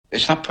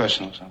It's not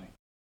personal, Sonny.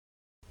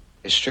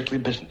 It's strictly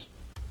business.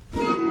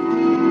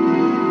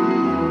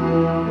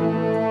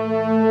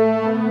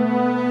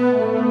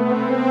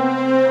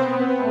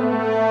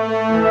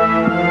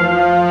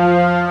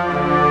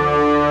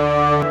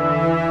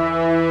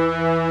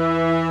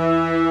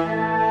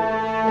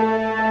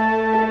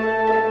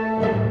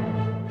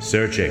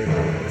 Searching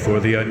for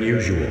the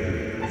unusual,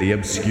 the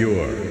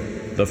obscure,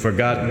 the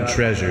forgotten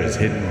treasures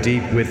hidden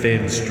deep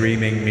within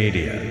streaming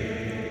media.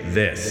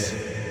 This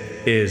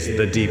is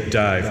the Deep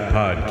Dive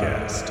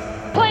Podcast.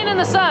 Plane in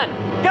the sun!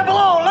 Get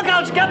below! Look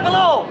out! Get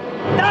below!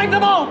 Dive the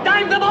boat!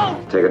 Dive the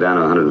boat! Take it down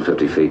to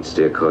 150 feet.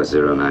 Steer course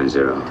 090.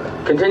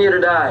 Continue to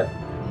dive.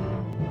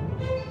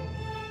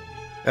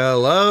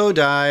 Hello,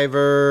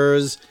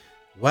 divers.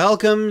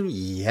 Welcome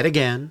yet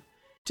again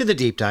to the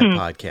Deep Dive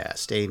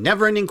Podcast, a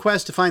never-ending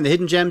quest to find the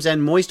hidden gems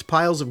and moist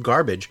piles of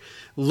garbage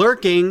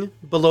lurking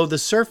below the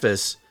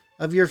surface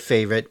of your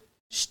favorite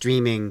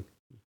streaming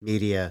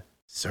media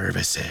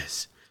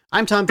services.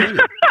 I'm Tom Feeney.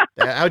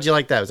 How'd you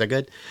like that? Was that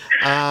good?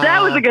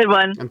 That was a good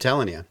one. I'm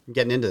telling you. I'm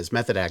getting into this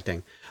method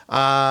acting.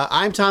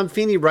 I'm Tom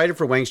Feeney, writer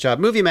for Wang's Shop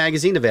Movie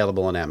Magazine,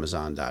 available on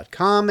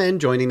Amazon.com. And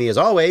joining me, as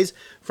always,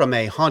 from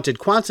a haunted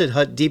Quonset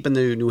hut deep in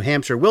the New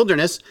Hampshire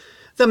wilderness,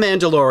 the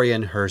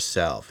Mandalorian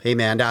herself. Hey,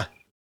 Manda.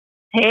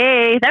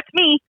 Hey, that's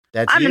me.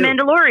 I'm you. the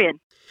Mandalorian.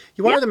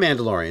 You are the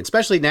Mandalorian,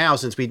 especially now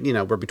since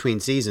we're between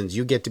seasons.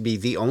 You get to be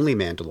the only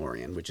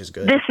Mandalorian, which is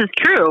good. This is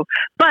true.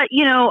 But,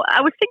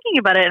 I was thinking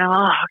about it, and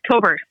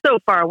October, so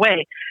far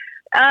away.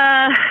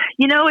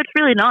 It's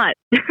really not.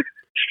 And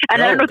I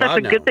don't know if that's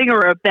a good thing or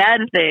a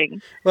bad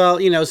thing. Well,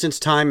 since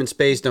time and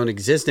space don't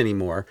exist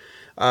anymore,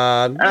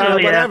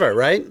 whatever,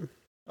 right?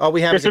 All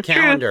we have is a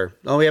calendar.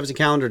 True. All we have is a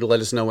calendar to let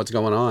us know what's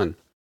going on.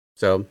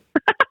 So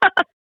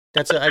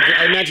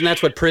I imagine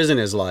that's what prison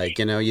is like.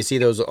 You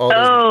see all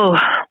those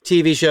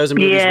TV shows and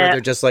movies where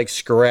they're just like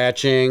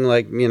scratching,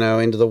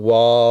 into the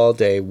wall,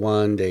 day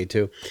 1, day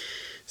 2.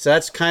 So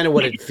that's kind of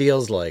what it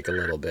feels like a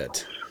little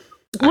bit.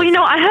 Well,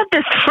 I have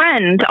this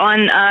friend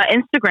on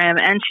Instagram,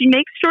 and she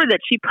makes sure that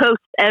she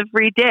posts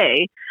every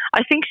day.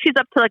 I think she's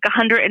up to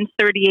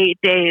 138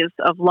 days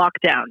of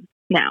lockdown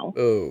now.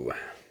 Oh.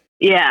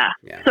 Yeah.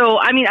 So,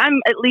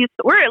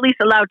 we're at least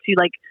allowed to,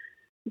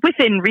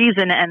 within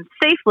reason and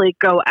safely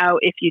go out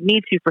if you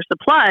need to for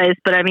supplies.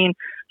 But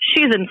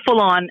she's in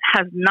full on,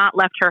 has not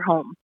left her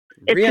home.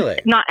 It's really?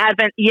 It's not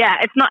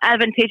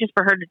advantageous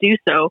for her to do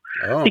so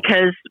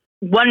because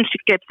one, she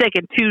gets sick,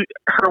 and two,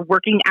 her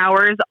working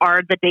hours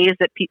are the days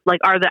that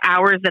are the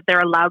hours that they're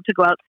allowed to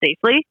go out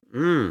safely.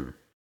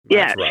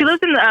 Yeah. Rough. She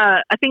lives in,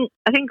 I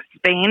think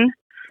Spain,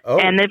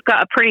 and they've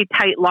got a pretty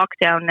tight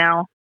lockdown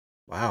now.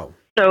 Wow.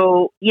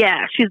 So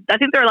yeah, I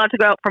think they're allowed to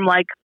go out from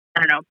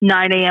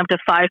 9 a.m. to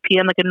 5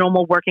 p.m. like a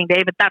normal working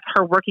day, but that's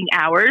her working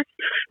hours.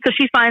 So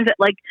she finds that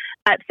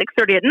at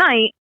 6:30 at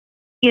night,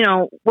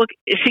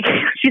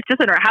 she's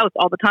just in her house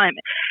all the time.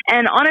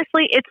 And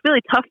honestly, it's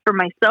really tough for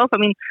myself.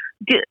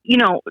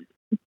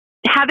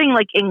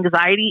 Having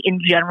anxiety in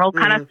general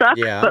kind of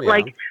sucks, but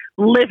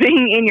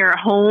living in your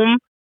home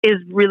is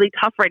really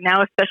tough right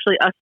now, especially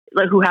us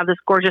who have this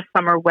gorgeous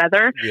summer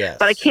weather. Yes.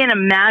 But I can't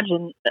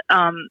imagine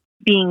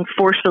being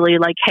forcefully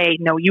hey,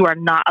 no, you are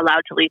not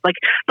allowed to leave.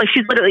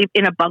 She's literally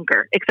in a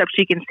bunker, except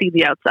she can see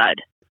the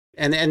outside.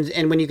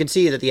 And when you can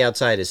see that the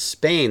outside is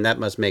Spain, that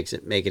must make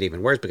it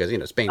even worse because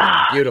Spain is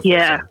beautiful.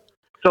 Yeah,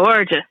 so.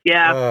 Gorgeous.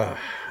 Yeah,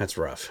 that's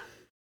rough.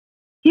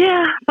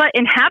 Yeah, but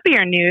in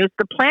happier news,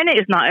 the planet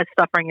is not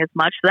suffering as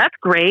much. So that's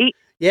great.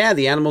 Yeah,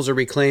 the animals are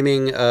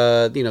reclaiming,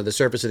 the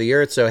surface of the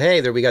earth. So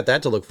hey, we got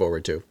that to look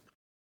forward to.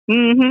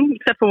 Mm-hmm.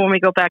 Except for when we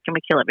go back and we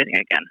kill everything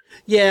again.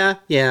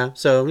 Yeah.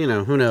 So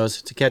who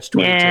knows? It's a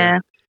catch-22. Yeah.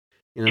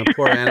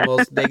 Poor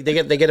animals. they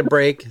get a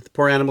break. The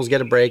poor animals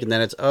get a break, and then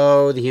it's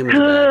the humans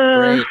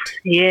are back. Great.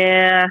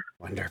 Yeah.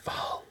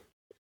 Wonderful.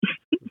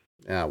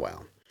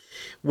 Well,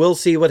 we'll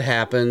see what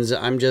happens.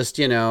 I'm just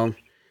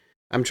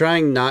I'm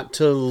trying not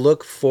to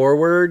look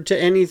forward to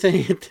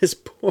anything at this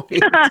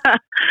point.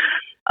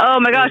 Oh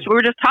my gosh, we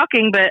were just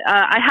talking, but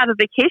I have a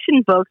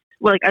vacation booked.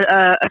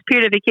 A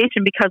period of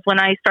vacation, because when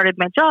I started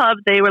my job,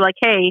 they were like,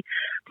 hey,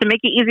 to make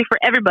it easy for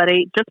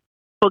everybody, just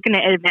book in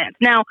advance.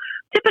 Now,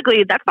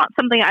 typically, that's not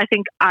something I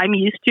think I'm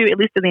used to, at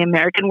least in the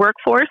American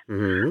workforce.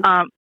 Mm-hmm.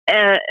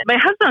 My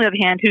husband, on the other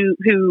hand, he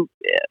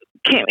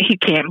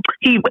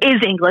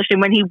is English, and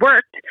when he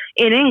worked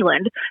in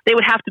England, they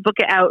would have to book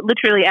it out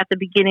literally at the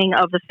beginning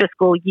of the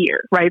fiscal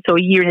year, right? So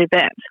a year in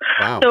advance.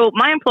 Wow. So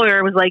my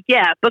employer was like,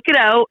 yeah, book it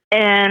out,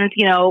 and,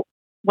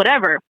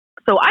 whatever.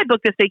 So I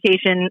booked this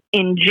vacation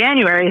in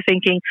January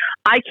thinking,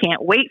 I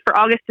can't wait for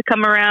August to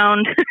come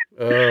around.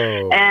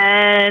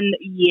 And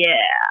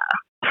yeah.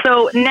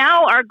 So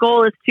now our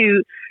goal is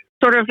to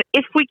sort of,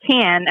 if we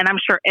can, and I'm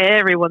sure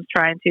everyone's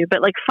trying to,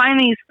 but find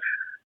these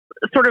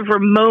sort of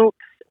remote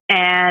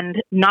and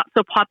not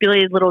so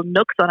populated little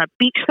nooks on a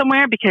beach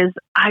somewhere, because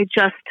I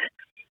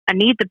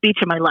need the beach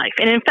in my life.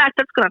 And in fact,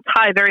 that's going to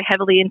tie very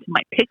heavily into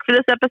my pick for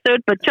this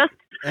episode, but just,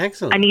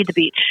 excellent. I need the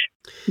beach.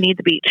 Need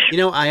the beach.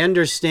 I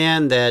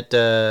understand that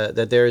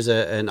that there's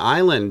an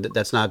island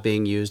that's not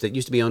being used that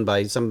used to be owned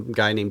by some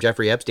guy named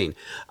Jeffrey Epstein.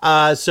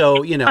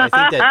 So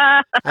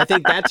I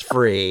think that's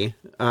free.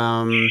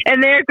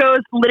 And there goes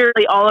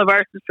literally all of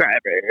our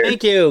subscribers.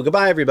 Thank you.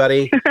 Goodbye,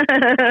 everybody.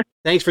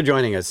 Thanks for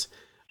joining us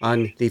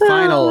on the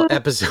final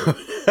episode.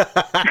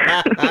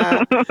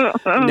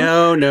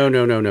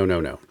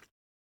 No.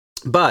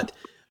 But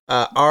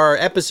our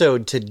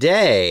episode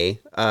today,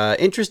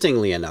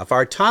 interestingly enough,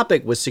 our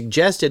topic was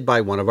suggested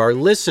by one of our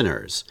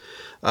listeners.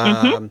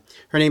 Her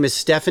name is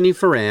Stephanie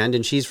Ferrand,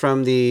 and she's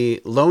from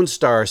the Lone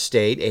Star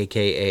State,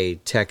 a.k.a.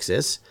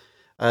 Texas.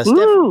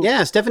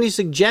 Stephanie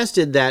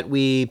suggested that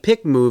we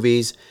pick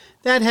movies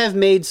that have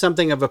made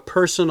something of a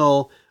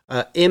personal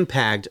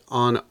impact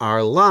on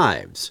our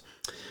lives.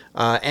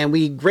 And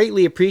we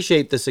greatly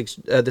appreciate the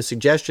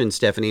suggestion,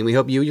 Stephanie, and we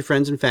hope you, your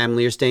friends, and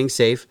family are staying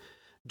safe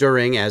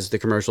during, as the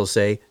commercials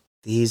say,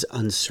 these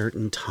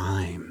uncertain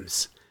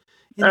times.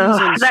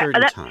 That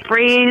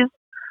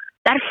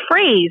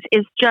phrase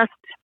is just,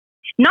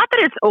 not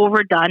that it's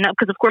overdone,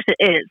 because of course it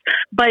is,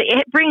 but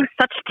it brings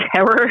such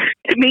terror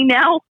to me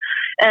now.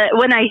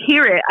 When I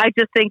hear it, I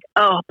just think,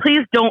 oh,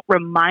 please don't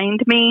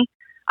remind me.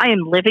 I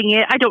am living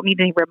it. I don't need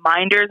any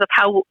reminders of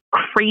how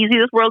crazy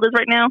this world is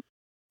right now.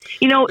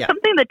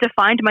 Something that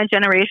defined my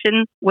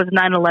generation was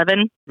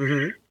 9/11.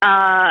 Mm-hmm.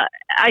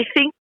 I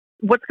think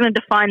what's going to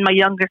define my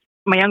younger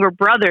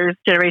brother's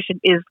generation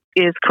is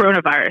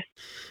coronavirus.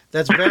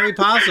 That's very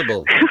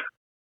possible.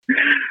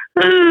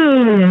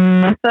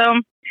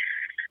 So,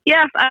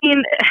 yes.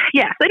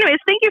 Anyways,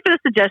 thank you for the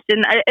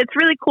suggestion. It's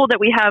really cool that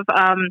we have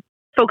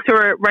folks who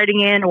are writing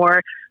in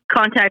or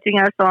contacting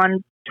us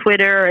on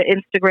Twitter or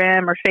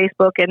Instagram or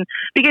Facebook, and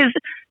because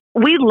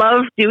we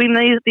love doing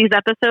these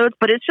episodes,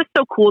 but it's just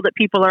so cool that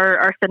people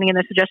are sending in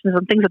their suggestions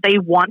on things that they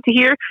want to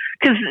hear,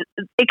 because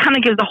it kind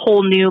of gives a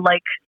whole new,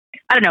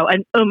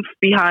 an oomph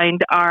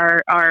behind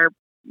our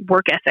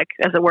work ethic,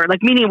 as it were,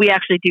 meaning we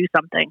actually do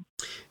something.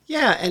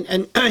 Yeah.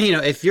 And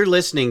if you're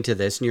listening to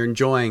this and you're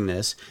enjoying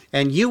this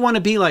and you want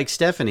to be like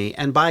Stephanie,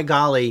 and by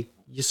golly,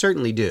 you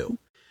certainly do.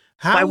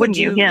 Why wouldn't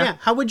you? Yeah.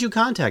 How would you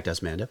contact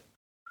us, Manda?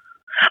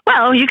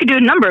 Well, you could do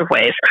a number of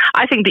ways.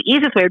 I think the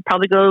easiest way would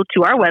probably go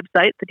to our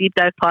website,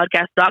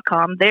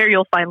 thedeepdivepodcast.com. There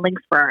you'll find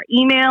links for our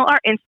email, our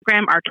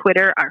Instagram, our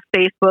Twitter, our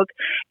Facebook,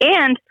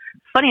 and,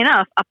 funny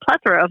enough, a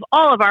plethora of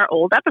all of our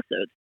old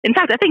episodes. In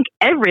fact, I think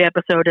every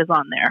episode is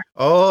on there.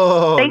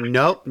 Oh,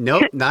 nope,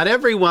 not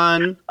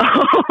everyone.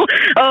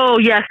 Oh,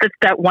 yes, it's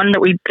that one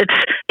that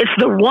it's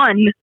the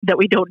one that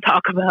we don't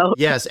talk about.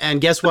 Yes, and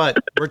guess what?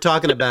 We're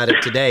talking about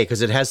it today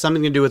because it has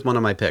something to do with one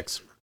of my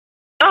picks.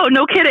 Oh,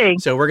 no kidding.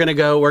 So we're gonna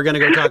go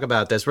talk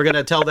about this. We're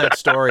gonna tell that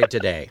story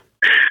today.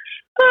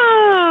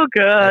 Oh,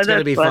 God, that's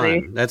gonna be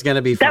funny. Fun. That's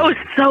gonna be fun. That was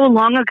so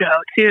long ago,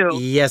 too.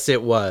 Yes,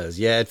 it was.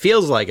 Yeah, it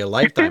feels like a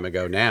lifetime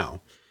ago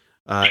now.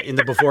 In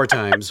the before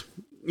times,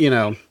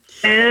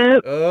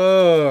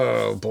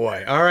 Oh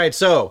boy! All right,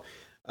 so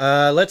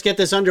let's get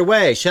this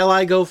underway. Shall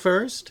I go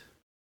first?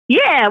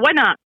 Yeah, why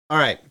not? All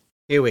right,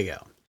 here we go.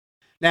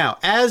 Now,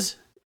 as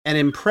an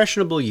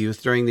impressionable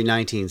youth during the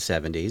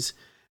 1970s.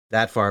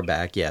 That far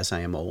back, yes,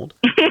 I am old.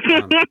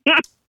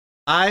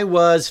 I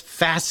was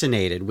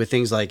fascinated with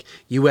things like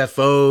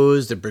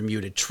UFOs, the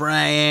Bermuda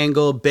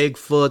Triangle,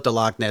 Bigfoot, the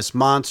Loch Ness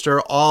Monster,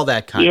 all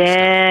that kind of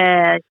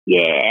stuff.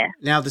 Yeah.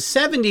 Now, the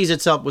 70s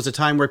itself was a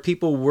time where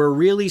people were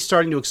really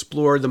starting to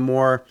explore the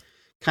more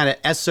kind of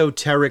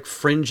esoteric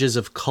fringes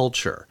of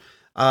culture.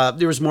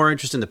 There was more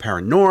interest in the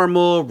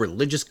paranormal,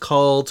 religious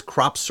cults,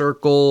 crop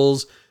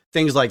circles,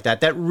 things like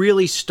that. That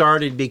really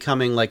started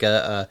becoming like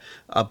a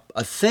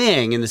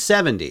thing in the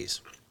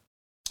 70s.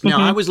 Now,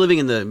 I was living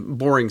in the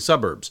boring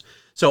suburbs,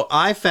 so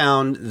I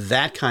found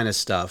that kind of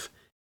stuff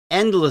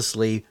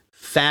endlessly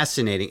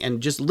fascinating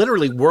and just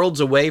literally worlds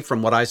away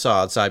from what I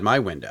saw outside my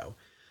window.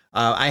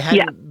 I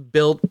hadn't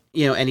built,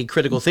 any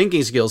critical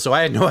thinking skills, so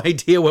I had no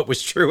idea what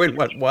was true and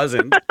what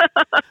wasn't.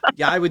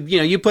 I would,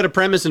 you put a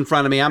premise in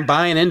front of me, I'm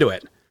buying into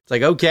it. It's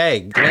like,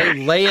 okay,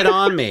 lay it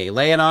on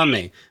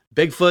me.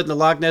 Bigfoot and the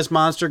Loch Ness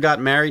Monster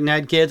got married and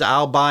had kids.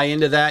 I'll buy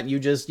into that. You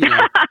just,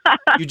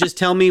 you just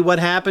tell me what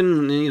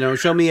happened,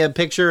 show me a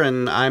picture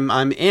and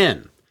I'm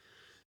in.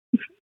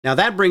 Now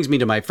that brings me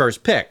to my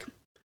first pick.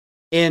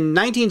 In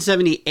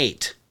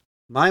 1978,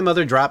 my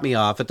mother dropped me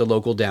off at the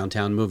local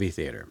downtown movie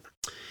theater.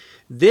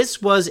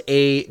 This was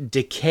a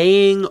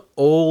decaying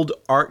old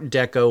Art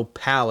Deco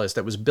palace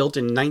that was built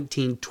in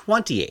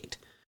 1928.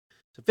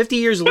 So 50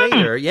 years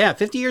later,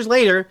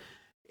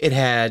 it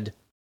had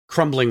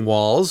crumbling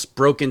walls,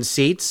 broken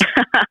seats,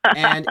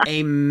 and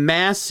a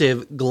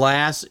massive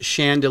glass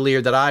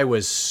chandelier that I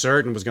was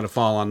certain was going to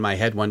fall on my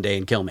head one day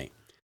and kill me.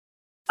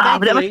 Oh,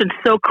 but that must have been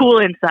so cool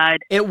inside.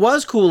 It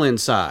was cool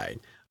inside.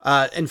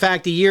 In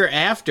fact, the year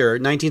after,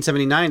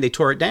 1979, they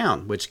tore it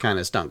down, which kind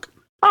of stunk.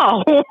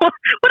 Oh,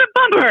 what a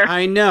bummer.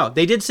 I know.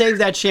 They did save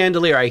that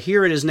chandelier. I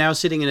hear it is now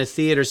sitting in a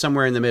theater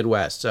somewhere in the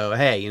Midwest. So,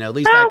 hey, at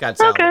least that got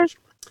salvaged.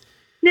 Okay.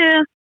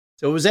 Yeah.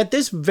 So it was at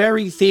this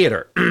very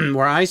theater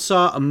where I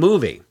saw a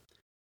movie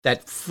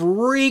that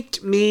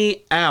freaked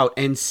me out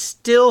and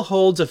still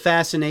holds a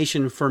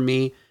fascination for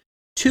me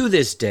to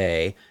this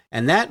day.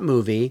 And that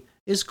movie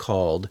is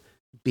called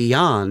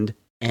Beyond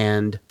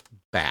and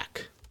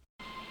Back.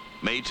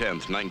 May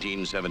 10th,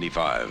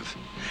 1975.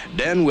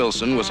 Dan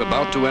Wilson was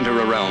about to enter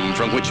a realm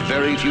from which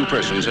very few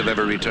persons have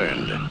ever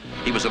returned.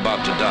 He was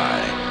about to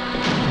die.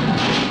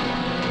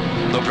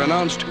 Though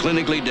pronounced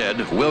clinically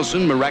dead,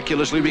 Wilson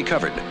miraculously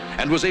recovered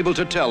and was able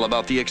to tell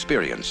about the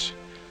experience.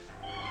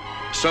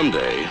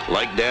 Someday,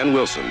 like Dan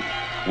Wilson,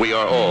 we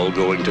are all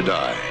going to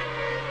die.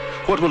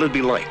 What will it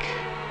be like?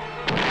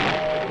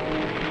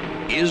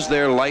 Is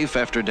there life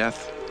after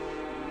death?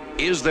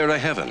 Is there a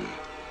heaven?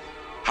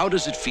 How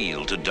does it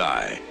feel to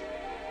die?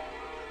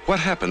 What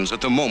happens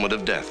at the moment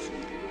of death?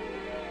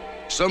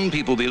 Some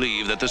people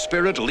believe that the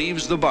spirit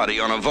leaves the body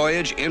on a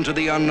voyage into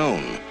the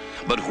unknown.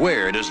 But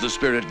where does the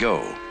spirit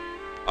go?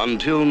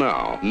 Until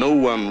now, no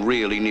one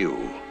really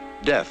knew.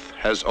 Death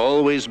has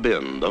always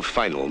been the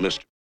final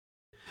mystery.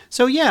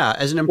 So yeah,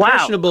 as an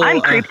impressionable, wow,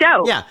 I'm creeped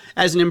out. Yeah,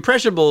 as an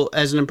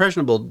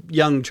impressionable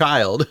young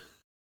child,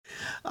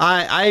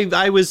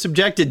 I was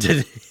subjected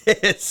to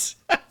this,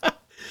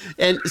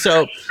 and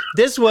so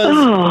this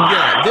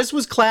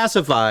was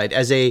classified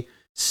as a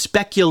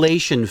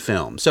speculation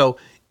film. So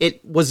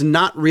it was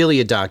not really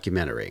a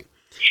documentary.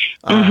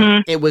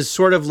 It was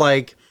sort of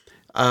like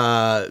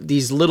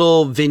these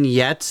little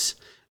vignettes,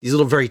 these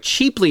little very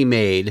cheaply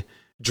made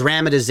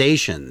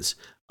dramatizations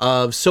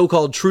of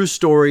so-called true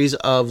stories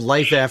of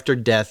life after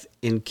death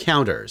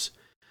encounters.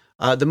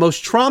 The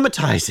most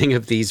traumatizing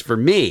of these for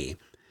me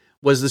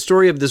was the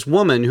story of this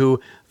woman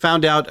who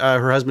found out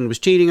her husband was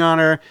cheating on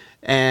her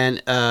and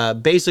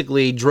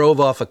basically drove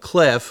off a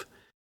cliff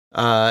in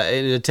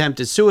an attempt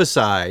at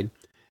suicide.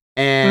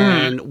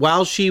 And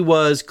while she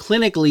was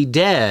clinically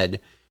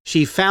dead,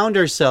 she found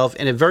herself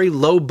in a very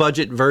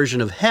low-budget version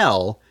of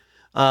hell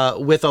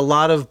with a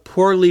lot of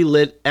poorly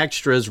lit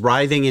extras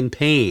writhing in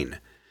pain.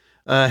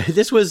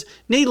 This was,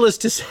 needless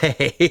to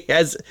say,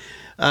 as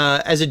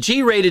a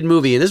G-rated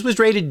movie, and this was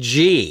rated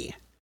G.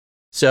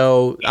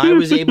 So I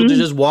was able to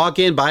just walk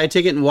in, buy a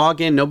ticket and walk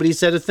in. Nobody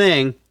said a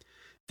thing.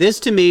 This,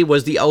 to me,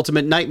 was the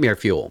ultimate nightmare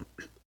fuel.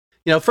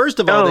 You know, first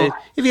of all,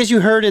 as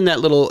you heard in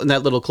that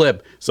little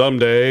clip,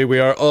 someday we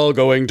are all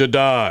going to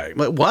die.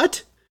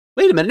 What?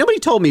 Wait a minute. Nobody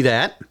told me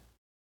that.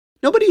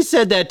 Nobody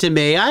said that to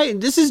me.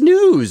 This is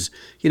news.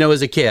 You know,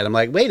 as a kid, I'm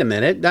like, wait a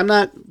minute. I'm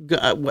not.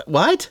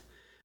 What?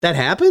 That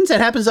happens?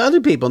 That happens to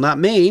other people, not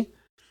me.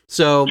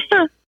 So,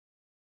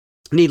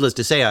 needless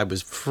to say, I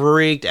was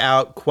freaked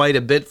out quite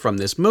a bit from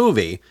this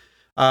movie.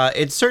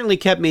 It certainly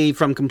kept me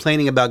from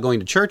complaining about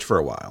going to church for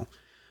a while.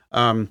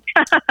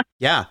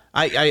 Yeah,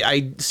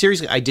 I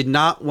seriously, I did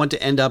not want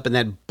to end up in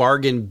that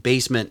bargain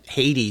basement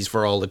Hades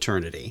for all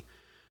eternity.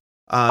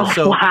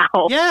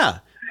 Wow. Yeah.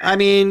 I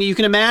mean, you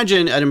can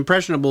imagine an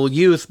impressionable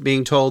youth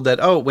being told that,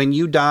 oh, when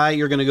you die,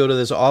 you're going to go to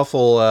this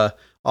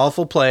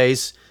awful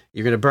place.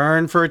 You're going to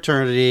burn for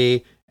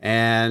eternity,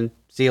 and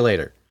see you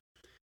later.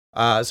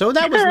 So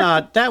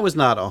that was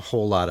not a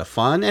whole lot of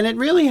fun, and it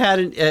really had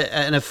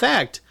an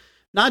effect,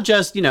 not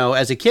just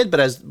as a kid,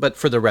 but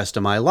for the rest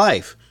of my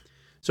life.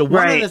 So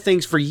one of the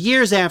things for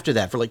years after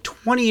that, for like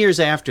 20 years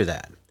after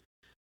that,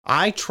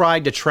 I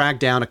tried to track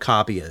down a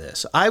copy of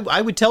this.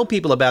 I would tell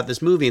people about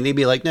this movie, and they'd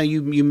be like, "No,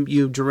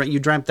 you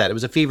dreamt that. It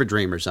was a fever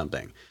dream or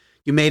something.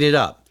 You made it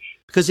up,"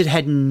 because it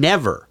had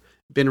never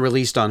been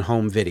released on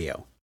home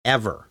video.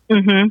 Ever.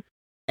 Mm-hmm.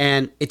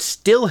 And it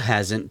still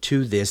hasn't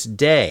to this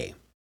day.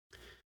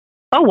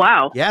 Oh,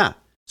 wow. Yeah.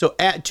 So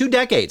 2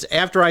 decades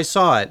after I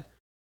saw it,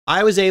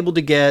 I was able to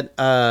get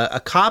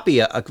a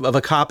copy of a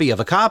copy of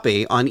a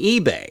copy on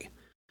eBay,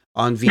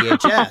 on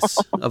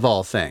VHS, of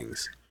all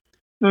things.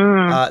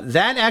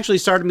 That actually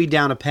started me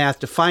down a path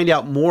to find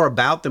out more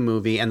about the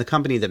movie and the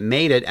company that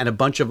made it and a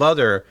bunch of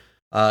other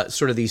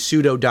sort of these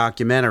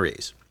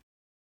pseudo-documentaries.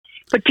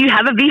 But do you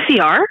have a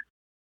VCR?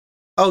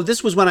 Oh,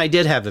 this was when I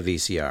did have a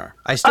VCR.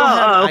 I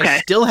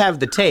still have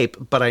the tape,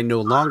 but I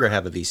no longer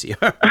have a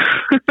VCR.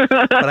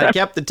 But I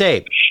kept the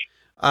tape.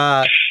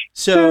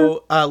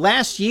 So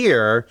last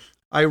year,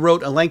 I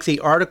wrote a lengthy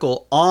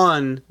article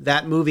on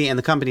that movie and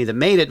the company that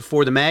made it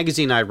for the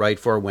magazine I write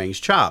for, Wang's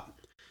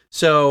Chop.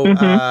 So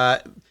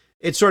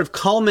it sort of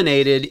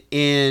culminated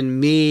in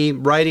me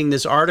writing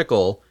this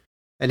article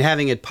and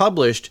having it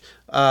published.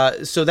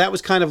 So that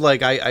was kind of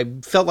like, I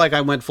felt like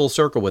I went full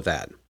circle with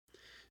that.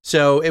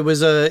 So it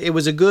was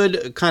a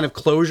good kind of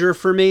closure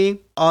for me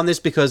on this,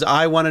 because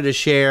I wanted to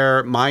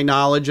share my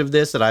knowledge of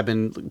this that I've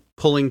been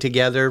pulling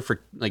together for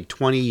like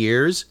 20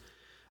 years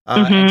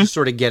and just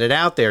sort of get it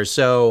out there.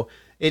 So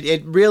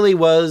it really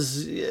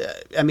was,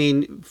 I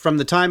mean, from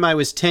the time I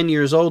was 10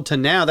 years old to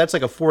now, that's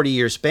like a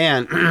 40-year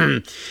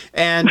span.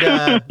 And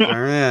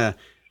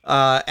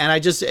I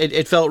just,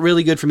 it felt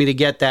really good for me to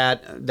get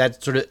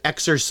that sort of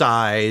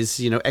exercise,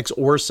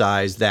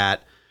 exorcise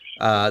that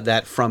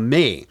from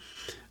me.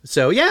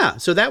 So, yeah,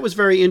 so that was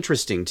very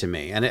interesting to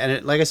me. And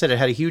it, like I said, it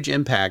had a huge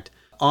impact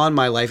on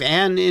my life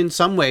and in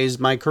some ways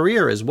my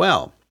career as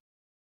well.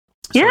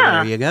 So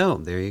there you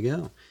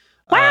go.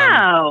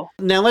 Wow.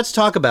 Now let's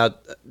talk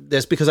about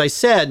this, because I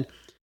said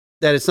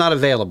that it's not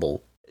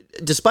available.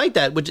 Despite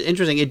that, which is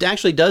interesting, it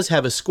actually does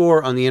have a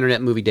score on the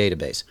Internet Movie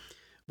Database.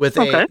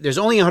 There's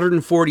only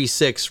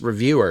 146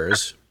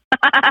 reviewers,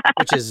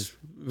 which is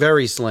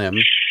very slim.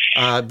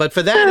 But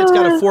for that, it's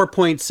got a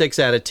 4.6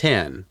 out of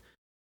 10,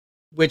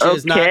 which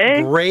is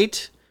not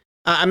great.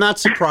 I'm not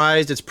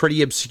surprised. It's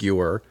pretty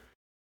obscure.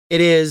 It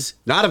is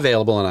not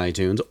available on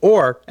iTunes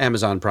or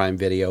Amazon Prime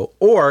Video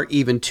or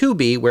even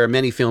Tubi, where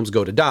many films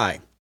go to die.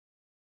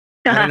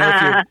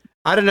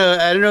 I don't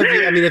know if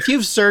you, I mean, if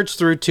you've searched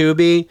through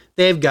Tubi,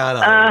 they've got a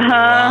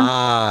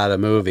lot of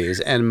movies,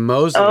 and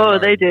most of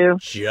them they do.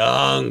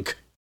 Junk.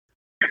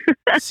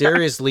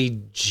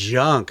 Seriously,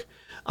 junk.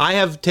 I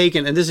have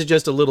taken, and this is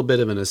just a little bit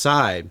of an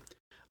aside,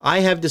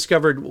 I have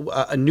discovered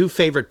a new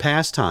favorite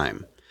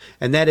pastime,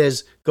 and that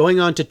is going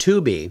on to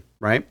Tubi,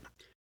 right?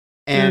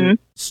 And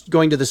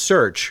going to the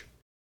search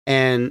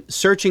and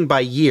searching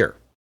by year.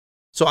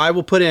 So I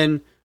will put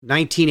in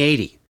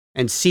 1980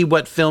 and see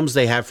what films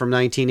they have from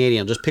 1980.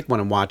 I'll just pick one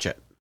and watch it.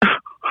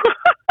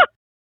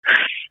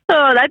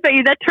 I bet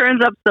you that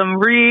turns up some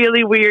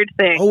really weird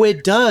things. Oh,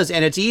 it does.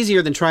 And it's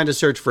easier than trying to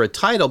search for a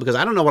title, because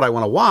I don't know what I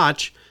want to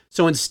watch.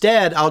 So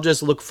instead, I'll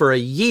just look for a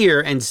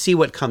year and see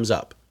what comes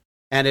up.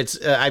 And it's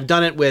I've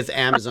done it with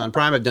Amazon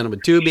Prime. I've done it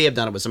with Tubi. I've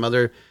done it with some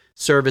other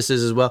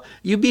services as well.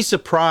 You'd be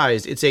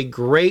surprised. It's a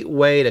great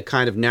way to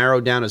kind of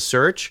narrow down a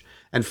search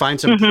and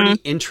find some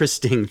pretty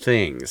interesting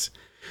things.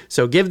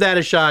 So give that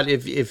a shot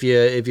if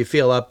you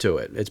feel up to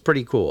it. It's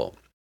pretty cool.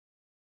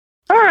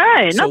 All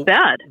right, not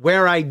bad.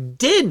 Where I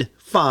did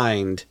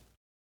find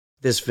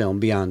this film,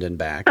 Beyond and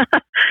Back.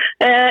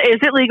 Is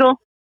it legal?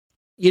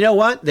 You know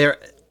what?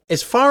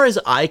 As far as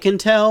I can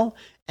tell,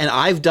 and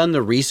I've done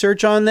the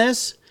research on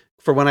this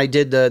for when I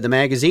did the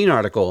magazine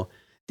article,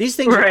 these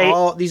things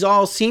these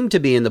all seem to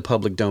be in the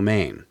public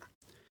domain.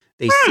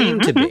 They seem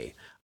to be.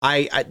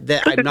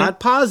 I'm not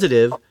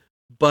positive,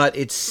 but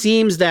it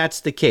seems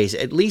that's the case.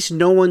 At least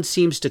no one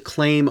seems to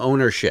claim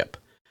ownership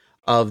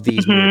of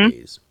these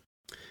movies.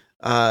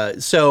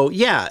 So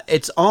yeah,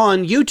 it's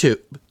on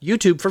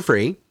YouTube for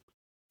free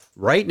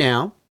right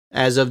now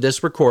as of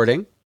this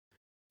recording.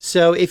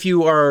 So if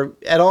you are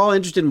at all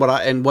interested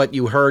in what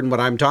you heard and what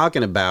I'm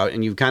talking about,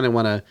 and you kind of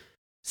want to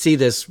see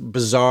this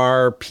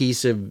bizarre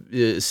piece of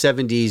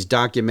 70s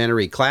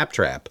documentary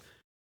claptrap,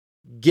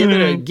 give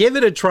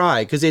it a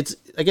try, because it's,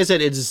 like I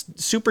said, it's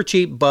super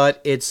cheap,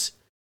 but it's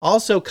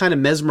also kind of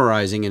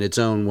mesmerizing in its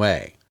own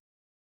way.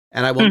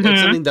 And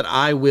it's something that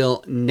I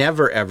will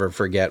never ever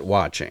forget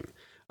watching.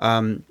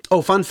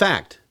 Fun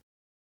fact.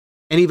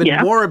 An even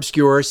more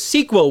obscure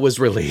sequel was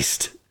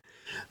released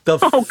the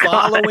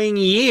following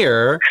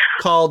year,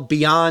 called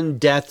Beyond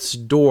Death's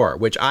Door,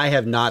 which I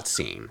have not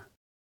seen.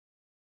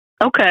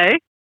 Okay.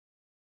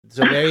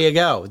 So there you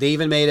go. They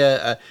even made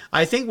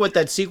I think what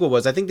that sequel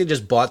was, I think they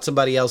just bought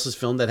somebody else's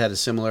film that had a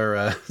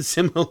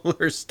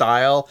similar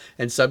style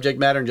and subject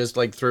matter and just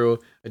like threw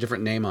a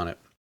different name on it.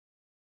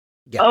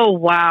 Yeah. Oh,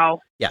 wow.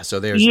 Yeah,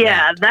 so there's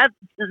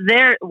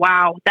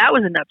wow, that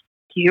was an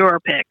obscure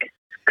pick.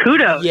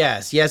 Kudos.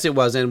 Yes, it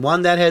was, and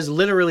one that has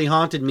literally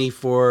haunted me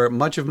for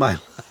much of my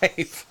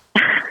life.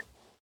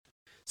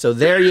 So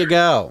there you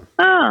go.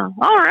 Oh,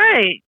 all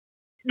right.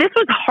 This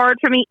was hard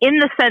for me in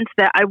the sense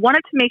that I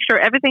wanted to make sure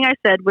everything I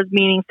said was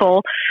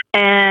meaningful,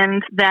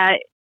 and that,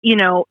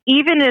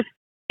 even if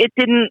it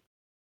didn't,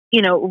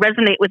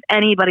 resonate with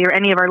anybody or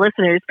any of our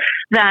listeners,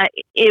 that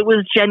it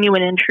was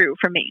genuine and true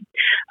for me.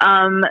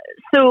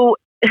 So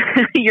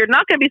you're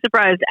not going to be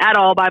surprised at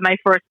all by my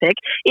first pick.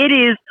 It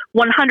is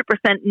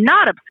 100%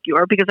 not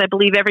obscure, because I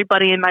believe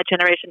everybody in my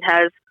generation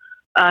has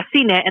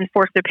seen it and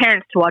forced their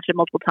parents to watch it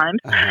multiple times.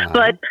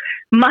 But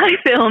my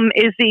film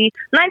is the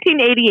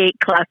 1988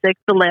 classic,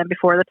 The Land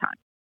Before the Time.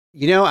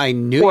 I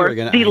knew you were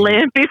going to... The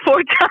Land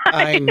Before Time.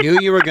 I knew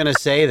you were going to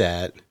say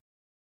that.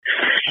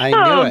 I knew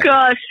it. Oh,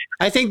 gosh.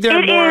 I think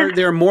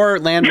there are more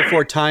Land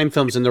Before Time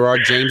films than there are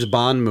James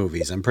Bond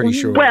movies, I'm pretty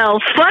sure. Well,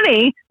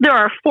 funny, there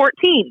are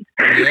 14.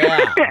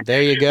 Yeah,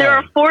 there you go. There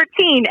are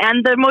 14,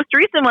 and the most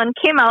recent one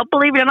came out,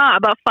 believe it or not,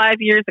 about 5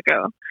 years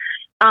ago.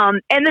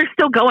 And they're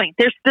still going.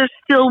 There's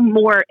still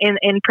more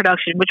in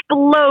production, which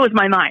blows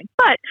my mind.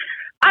 But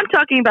I'm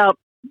talking about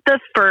the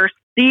first,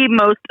 the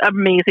most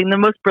amazing, the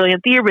most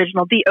brilliant, the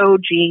original, the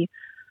OG,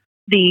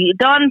 the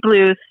Don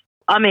Bluth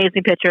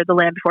amazing picture, The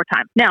Land Before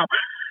Time. Now,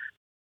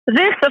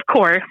 this, of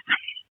course,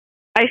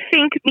 I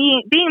think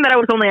being that I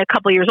was only a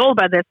couple years old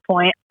by this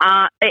point,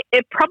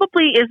 it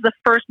probably is the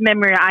first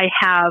memory I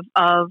have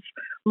of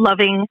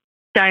loving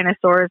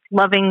dinosaurs,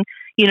 loving,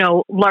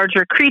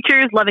 larger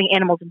creatures, loving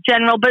animals in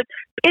general, but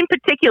in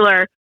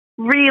particular,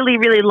 really,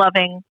 really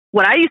loving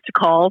what I used to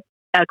call,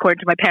 according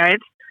to my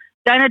parents,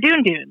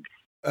 Dino-Dune Dunes.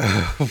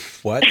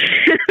 What?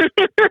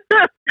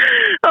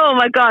 Oh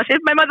my gosh. If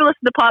my mother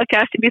listened to the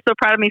podcast, she'd be so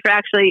proud of me for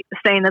actually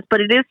saying this,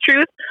 but it is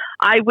truth.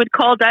 I would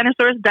call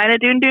dinosaurs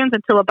Dino-Dune Dunes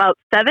until about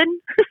 7.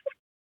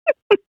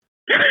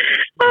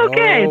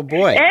 Okay. Oh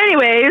boy.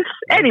 Anyways,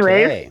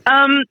 okay.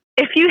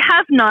 If you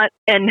have not,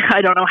 and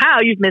I don't know how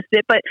you've missed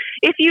it, but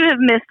if you have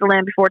missed The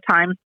Land Before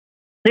Time,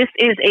 This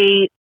is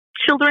a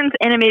children's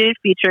animated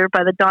feature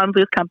by the Don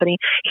Bluth Company.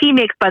 He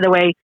makes, by the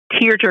way,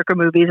 tearjerker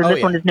movies, and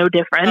this one is no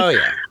different.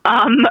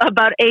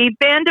 About a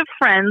band of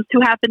friends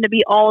who happen to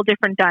be all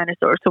different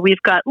dinosaurs. So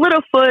we've got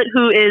Littlefoot,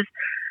 who is,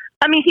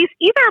 he's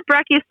either a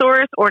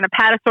brachiosaurus or an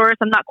apatosaurus.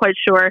 I'm not quite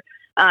sure.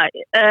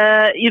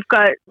 You've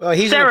got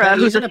Sarah,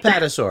 he's an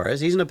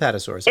apatosaurus. He's an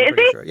apatosaurus. I'm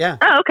pretty sure. Yeah.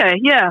 Oh, okay.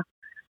 Yeah.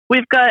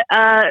 We've got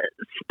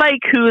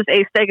Spike, who's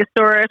a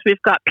stegosaurus.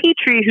 We've got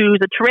Petrie, who's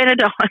a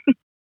pteranodon,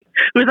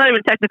 who's not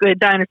even technically a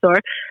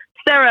dinosaur.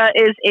 Sarah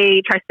is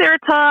a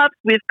triceratops.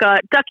 We've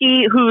got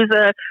Ducky, who's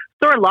a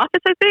Saurolophus,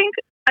 I think.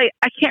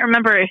 I can't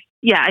remember if,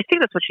 I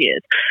think that's what she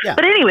is. Yeah.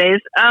 But anyways,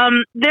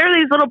 they're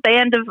these little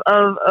band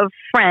of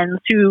friends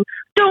who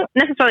don't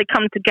necessarily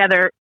come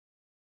together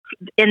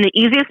in the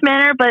easiest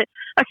manner, but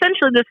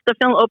essentially the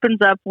film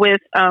opens up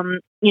with,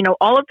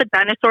 all of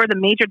the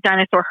major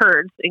dinosaur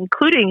herds,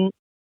 including,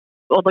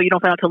 although you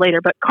don't find out till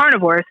later, but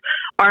carnivores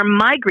are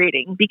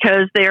migrating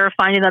because they're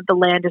finding that the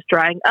land is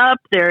drying up.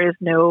 There is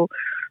no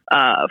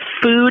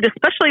food,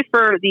 especially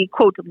for the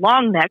quote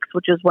long necks,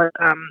 which is what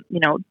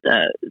Littlefoot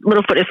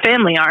and his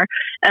family are.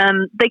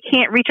 They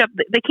can't reach up.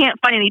 They can't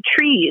find any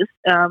trees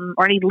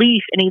or any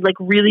leaf, any like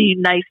really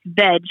nice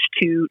veg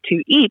to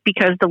eat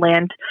because the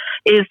land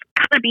is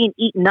kind of being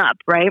eaten up,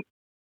 right?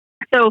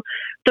 So,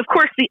 of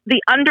course,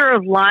 the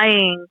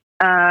underlying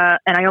and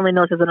I only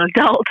know this as an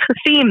adult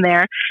theme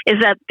there is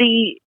that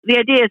the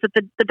idea is that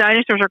the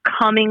dinosaurs are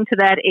coming to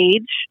that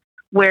age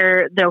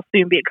where they'll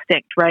soon be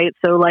extinct, right?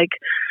 So, like,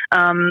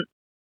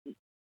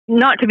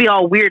 not to be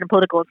all weird and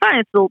political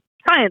and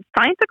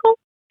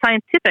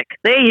scientific.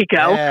 There you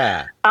go.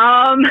 Yeah.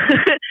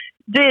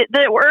 The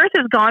Earth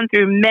has gone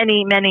through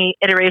many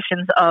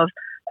iterations of,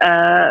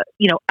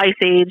 ice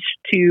age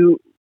to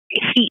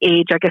heat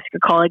age, I guess you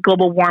could call it,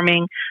 global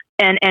warming,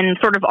 and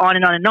sort of on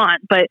and on and on.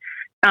 But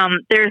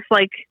there's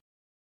like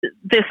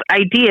this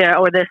idea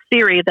or this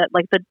theory that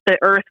like the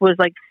Earth was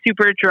like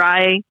super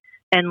dry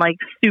and like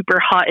super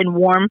hot and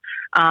warm,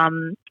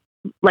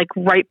 like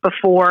right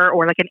before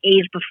or like an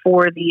age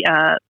before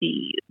the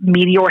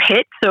meteor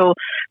hit. So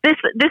this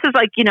is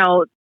like,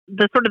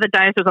 the sort of the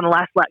dinosaurs on the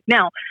last leg.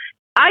 Now,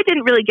 I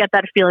didn't really get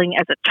that feeling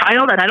as a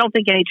child, and I don't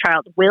think any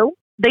child will.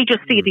 They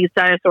just see these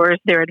dinosaurs,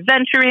 they're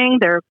adventuring,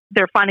 they're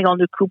finding all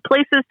new cool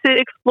places to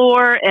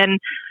explore, and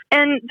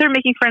they're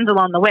making friends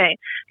along the way.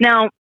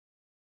 Now,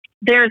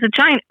 there's a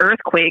giant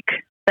earthquake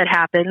that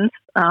happens,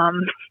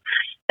 and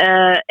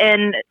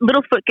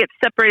Littlefoot gets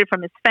separated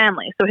from his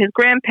family. So his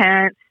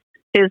grandparents,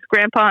 his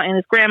grandpa and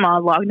his grandma,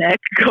 Longneck,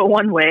 go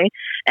one way,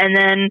 and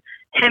then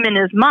him and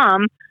his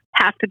mom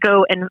have to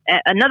go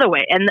another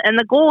way. And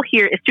the goal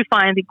here is to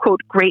find the, quote,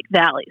 Great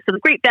Valley. So the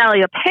Great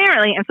Valley,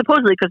 apparently, and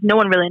supposedly, because no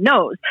one really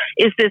knows,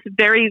 is this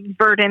very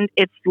verdant,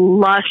 it's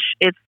lush,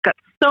 it's got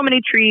so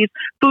many trees,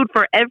 food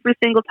for every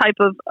single type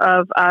of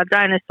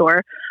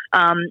dinosaur,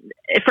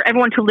 for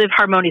everyone to live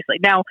harmoniously.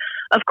 Now,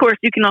 of course,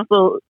 you can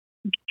also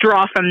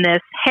draw from this,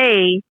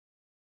 hey,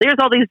 there's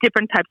all these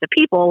different types of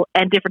people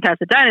and different types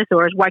of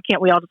dinosaurs. Why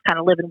can't we all just kind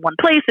of live in one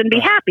place and be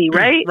happy,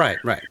 right?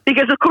 Right.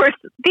 Because, of course,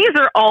 these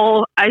are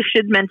all, I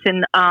should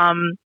mention,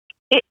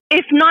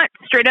 if not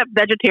straight up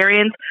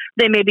vegetarians,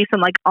 they may be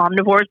some like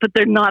omnivores, but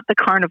they're not the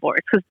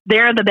carnivores because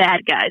they're the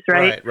bad guys,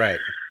 right? Right.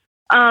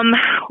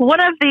 One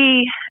of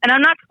the, and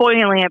I'm not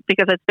spoiling it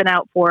because it's been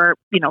out for,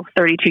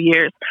 32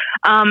 years.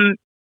 One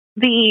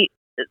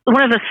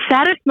of the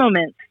saddest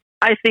moments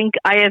I think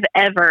I have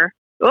ever,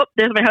 oh,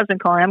 there's my husband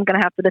calling. I'm going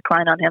to have to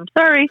decline on him.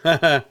 Sorry.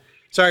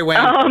 Sorry,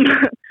 Wayne.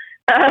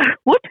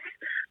 Whoops.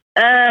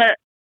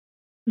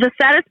 The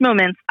saddest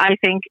moments, I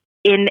think,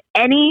 in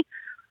any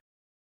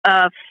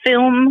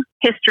film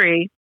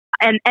history,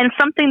 and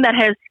something that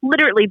has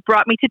literally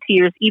brought me to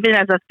tears, even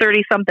as a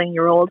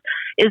 30-something-year-old,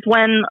 is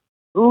when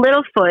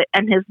Littlefoot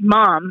and his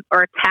mom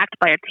are attacked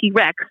by a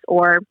T-Rex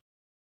or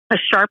a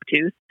sharp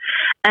tooth.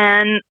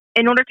 And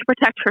in order to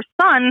protect her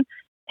son,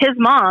 his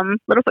mom,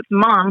 Littlefoot's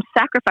mom,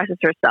 sacrifices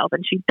herself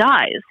and she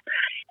dies.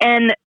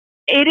 And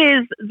it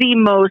is the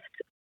most,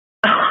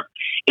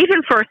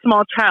 even for a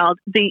small child,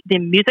 the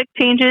music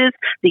changes,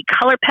 the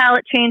color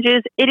palette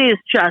changes. It is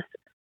just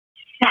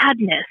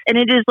sadness. And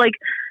it is like,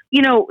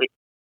 you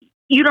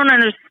don't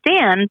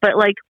understand, but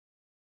like,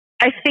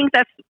 I think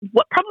that's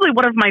probably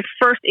one of my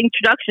first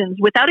introductions,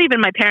 without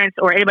even my parents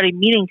or anybody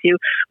meaning to,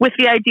 with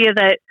the idea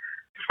that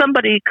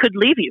somebody could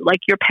leave you. Like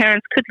your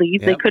parents could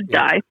leave, they could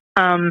die.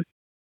 And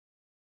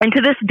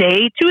to this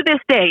day,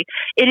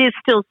 it is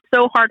still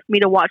so hard for me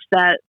to watch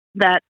that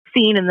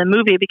scene in the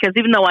movie because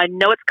even though I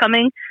know it's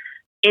coming,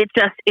 it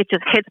just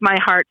hits my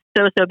heart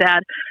so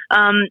bad.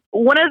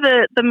 One of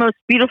the most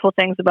beautiful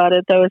things about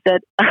it, though, is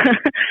that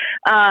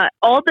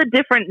all the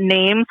different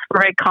names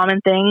for very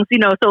common things,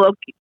 so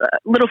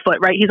Littlefoot,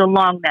 right? He's a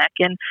long neck,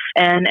 and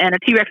a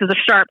T-Rex is a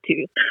sharp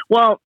tooth.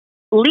 Well,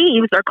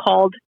 leaves are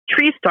called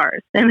tree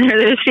stars, and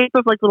they're the shape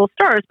of like little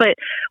stars. But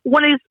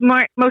one of his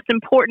most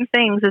important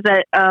things is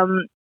that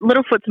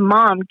Littlefoot's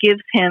mom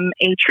gives him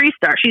a tree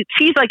star.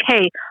 She's like,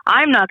 hey,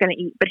 I'm not going to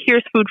eat, but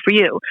here's food for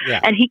you. Yeah.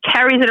 And he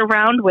carries it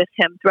around with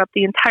him throughout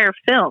the entire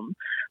film.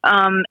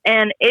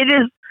 And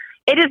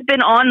it has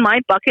been on my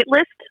bucket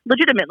list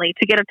legitimately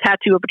to get a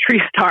tattoo of a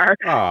tree star.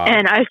 Aww.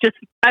 And I've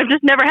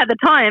just never had the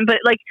time. But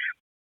like,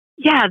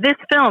 yeah, this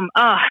film,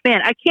 oh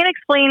man, I can't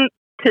explain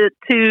to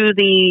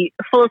the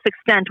fullest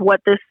extent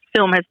what this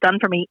film has done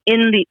for me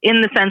in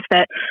the sense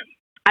that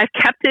I've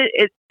kept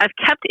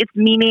its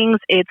meanings,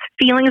 its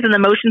feelings and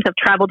emotions have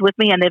traveled with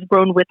me and they've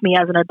grown with me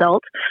as an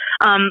adult.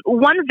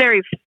 One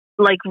very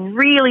like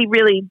really,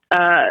 really,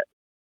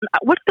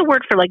 what's the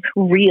word for like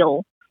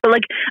real? But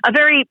like a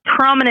very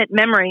prominent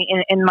memory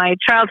in my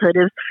childhood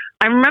is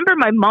I remember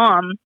my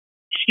mom,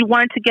 she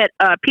wanted to get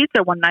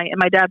pizza one night and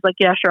my dad's like,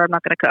 yeah, sure, I'm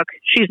not going to cook.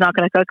 She's not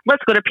going to cook.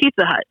 Let's go to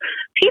Pizza Hut.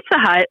 Pizza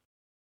Hut,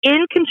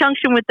 in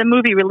conjunction with the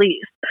movie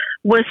release,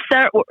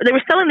 they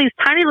were selling these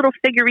tiny little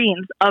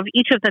figurines of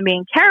each of the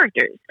main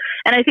characters.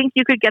 And I think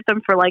you could get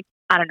them for like,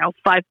 I don't know,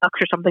 $5 or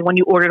something when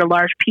you ordered a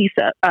large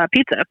pizza.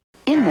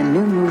 In the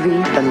new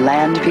movie, The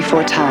Land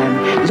Before Time,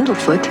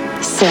 Littlefoot,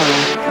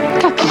 Sarah,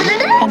 Ducky,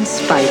 and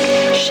Spike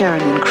share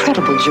an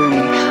incredible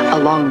journey.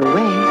 Along the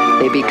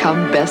way, they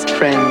become best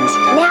friends.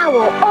 Now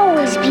we'll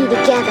always be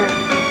together.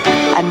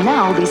 And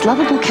now these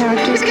lovable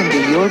characters can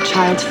be your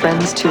child's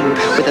friends too.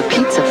 With a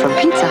pizza from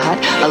Pizza Hut,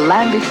 a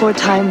Land Before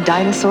Time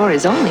dinosaur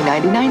is only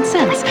 99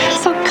 cents.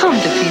 So come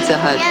to Pizza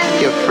Hut.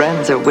 Your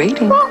friends are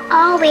waiting. We'll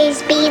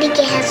always be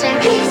together.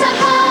 Pizza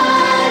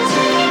Hut,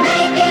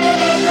 make it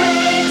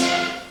great.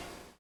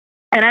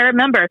 And I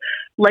remember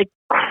like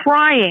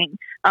crying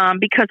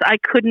because I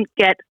couldn't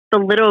get the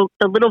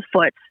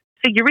Littlefoot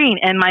figurine,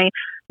 and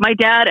my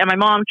dad and my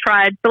mom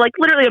tried for like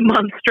literally a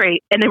month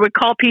straight, and they would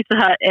call Pizza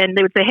Hut and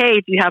they would say, hey,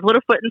 do you have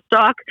Littlefoot in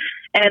stock?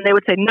 And they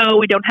would say, no,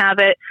 we don't have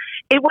it.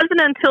 It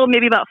wasn't until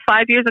maybe about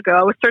 5 years ago,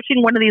 I was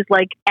searching one of these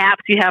like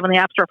apps you have on the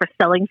App Store for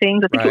selling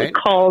things. I think it was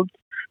called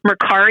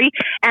Mercari,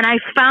 and I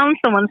found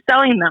someone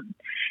selling them.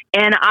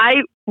 And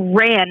I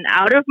ran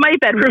out of my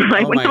bedroom.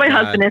 I went to my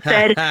husband and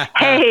said,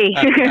 hey,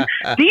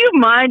 do you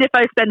mind if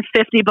I spend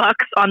 $50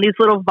 on these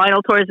little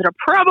vinyl toys that are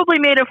probably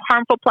made of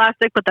harmful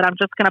plastic, but that I'm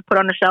just going to put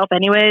on the shelf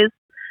anyways?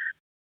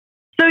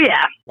 So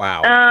yeah.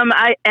 Wow.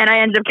 I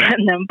ended up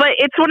getting them, but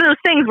it's one of those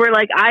things where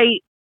like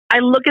I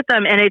look at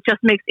them and it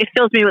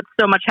fills me with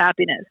so much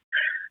happiness.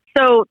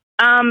 So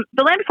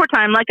The Land Before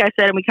Time, like I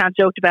said, and we kind of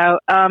joked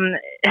about,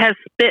 has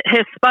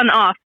spun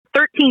off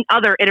 13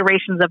 other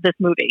iterations of this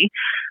movie,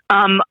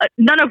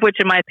 none of which,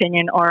 in my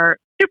opinion, are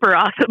super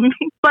awesome.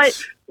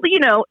 But you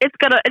know, it's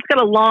got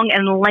a long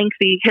and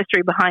lengthy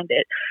history behind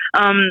it.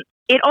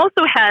 It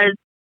also has,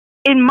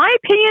 in my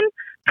opinion,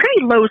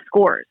 pretty low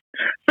scores.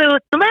 So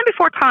The Land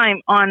Before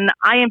Time on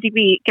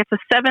IMDb gets a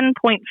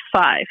 7.5.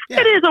 Yeah.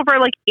 It is over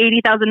like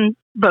 80,000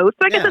 votes,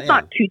 so I guess it's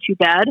not too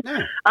bad.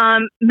 Yeah.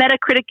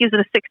 Metacritic gives it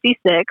a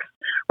 66.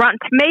 Rotten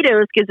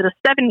Tomatoes gives it a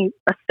 70%,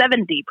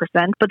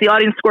 but the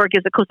audience score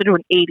gives it closer to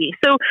an 80.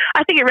 So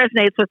I think it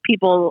resonates with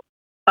people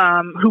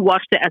who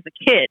watched it as a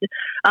kid.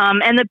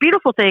 And the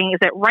beautiful thing is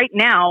that right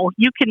now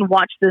you can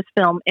watch this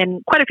film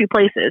in quite a few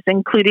places,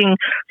 including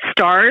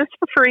Stars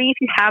for free if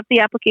you have the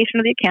application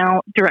of the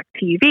account,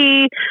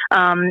 DirecTV.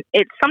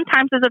 It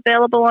sometimes is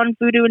available on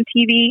Vudu and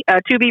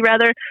Tubi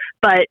rather.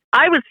 But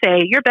I would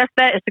say your best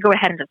bet is to go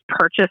ahead and just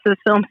purchase this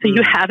film so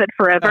you have it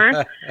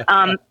forever.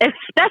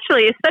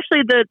 Especially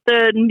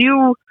the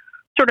new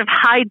sort of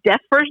high def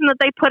version that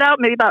they put out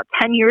maybe about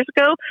 10 years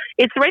ago.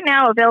 It's right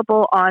now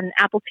available on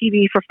Apple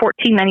TV for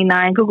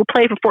 $14.99, Google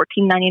Play for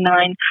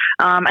 $14.99.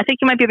 I think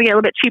you might be able to get a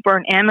little bit cheaper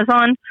on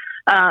Amazon.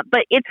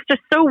 But it's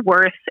just so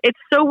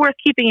worth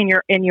keeping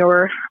in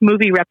your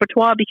movie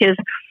repertoire, because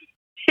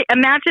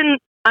imagine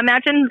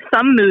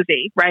some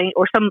movie, right?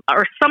 Or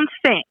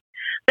something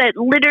that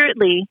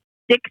literally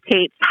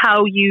dictates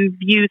how you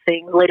view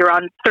things later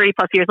on, 30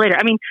 plus years later.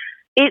 I mean,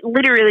 it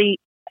literally,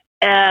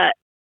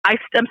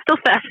 I'm still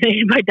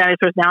fascinated by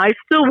dinosaurs now. I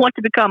still want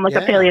to become like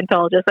a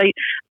paleontologist.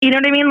 You know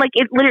what I mean? Like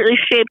it literally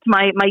shaped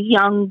my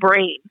young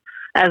brain,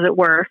 as it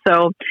were.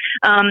 So,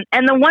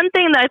 and the one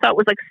thing that I thought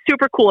was like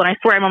super cool, and I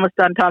swear I'm almost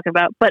done talking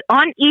about, but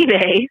on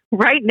eBay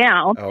right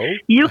now,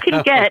 you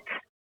can get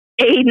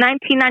a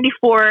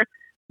 1994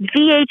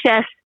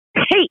 VHS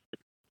tape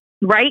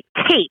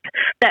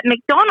that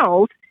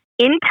McDonald's,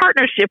 in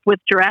partnership with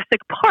Jurassic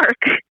Park,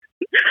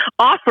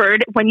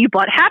 offered when you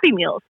bought Happy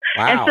Meals.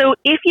 Wow. And so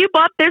if you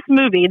bought this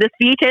movie, this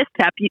VHS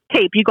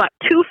tape, you got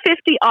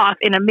 $2.50 off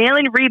in a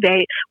mail-in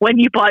rebate when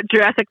you bought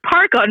Jurassic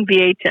Park on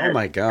VHS. Oh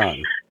my God.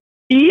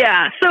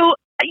 Yeah. So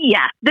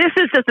yeah, this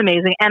is just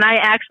amazing. And I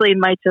actually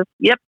might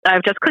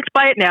I've just clicked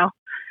buy it now.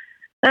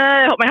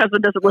 I hope my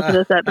husband doesn't listen to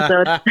this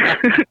episode.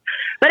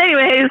 But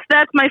anyways,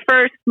 that's my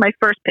first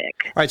pick.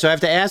 All right. So I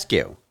have to ask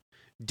you,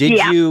 did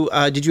you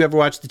ever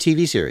watch the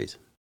TV series?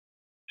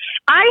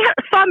 I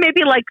saw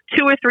maybe like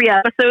 2 or 3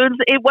 episodes.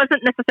 It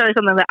wasn't necessarily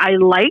something that I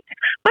liked,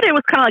 but it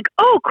was kind of like,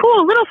 oh,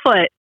 cool,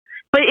 Littlefoot.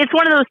 But it's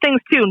one of those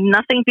things too.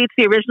 Nothing beats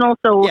the original,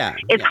 so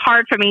it's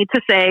hard for me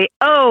to say,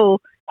 oh,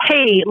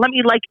 hey, let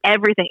me like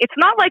everything. It's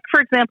not like,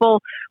 for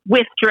example,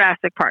 with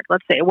Jurassic Park,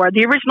 let's say, where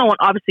the original one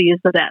obviously is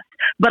the best,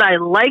 but I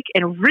like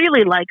and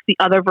really like the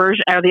other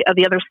version, or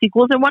the other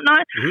sequels and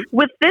whatnot. Mm-hmm.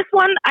 With this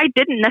one, I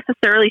didn't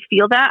necessarily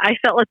feel that. I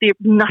felt like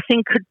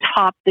nothing could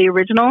top the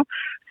original.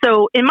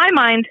 So in my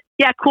mind,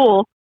 yeah,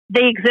 cool,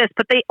 they exist,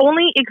 but they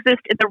only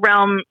exist in the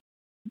realm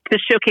to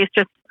showcase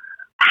just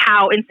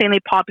how insanely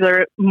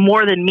popular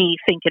more than me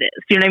think it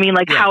is. Do you know what I mean?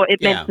 Like how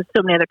it meant to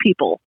so many other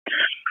people.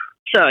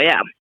 So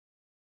yeah.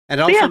 And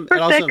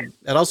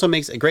it also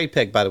makes a great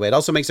pick, by the way. It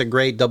also makes a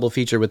great double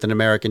feature with An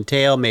American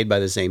Tail made by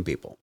the same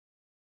people.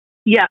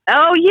 Yeah.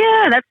 Oh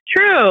yeah, that's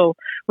true.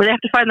 Where they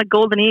have to find the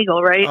golden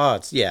eagle, right? Oh,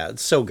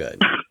 it's so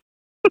good.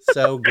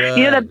 So good.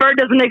 You know, that bird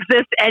doesn't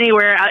exist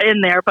anywhere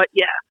in there, but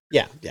yeah.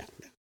 Yeah.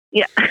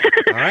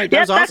 All right.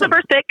 That's awesome. That's the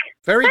first pick.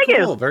 Very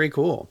cool. Very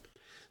cool.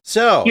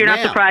 So you're not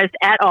surprised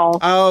at all.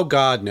 Oh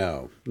God,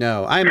 no.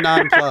 I'm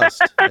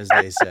nonplussed, as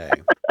they say.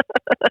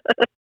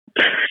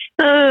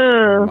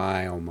 Oh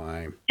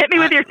my. Hit me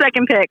with your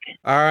second pick.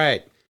 All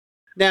right.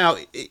 Now,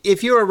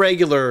 if you're a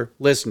regular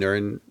listener,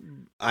 and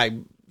I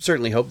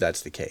certainly hope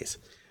that's the case,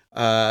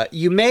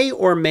 you may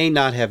or may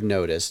not have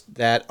noticed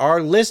that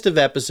our list of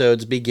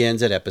episodes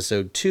begins at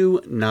episode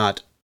 2,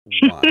 not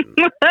 1.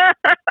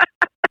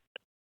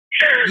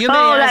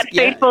 That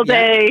fateful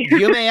day.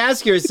 You may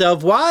ask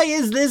yourself, why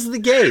is this the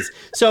case?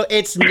 So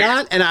it's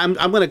not, and I'm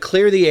going to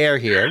clear the air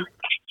here.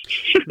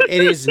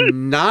 It is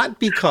not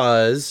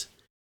because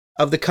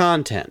of the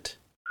content.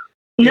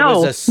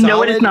 No, it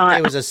is not.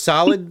 It was a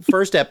solid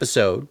first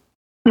episode,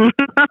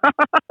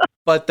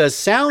 but the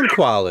sound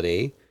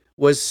quality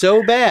was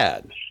so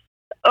bad.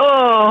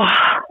 Oh.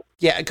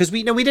 Yeah, because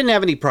we didn't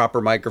have any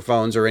proper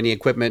microphones or any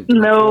equipment to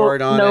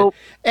record on it.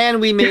 And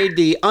we made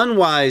the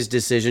unwise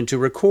decision to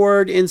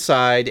record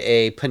inside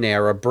a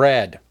Panera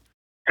Bread.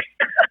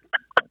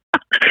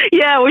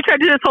 Yeah, we tried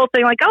to do this whole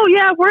thing like, oh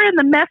yeah, we're in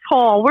the mess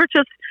hall. We're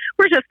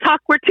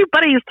two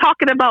buddies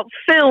talking about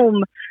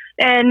film.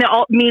 And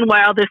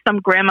meanwhile, there's some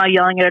grandma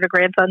yelling at her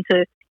grandson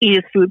to eat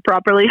his food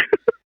properly.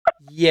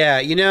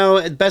 Yeah,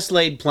 best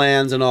laid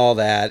plans and all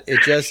that.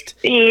 It just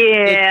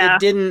it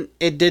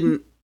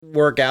didn't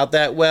work out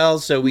that well,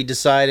 so we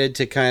decided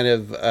to kind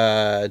of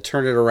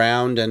turn it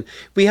around, and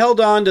we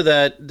held on to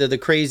the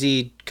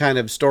crazy kind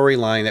of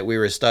storyline that we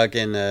were stuck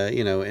in,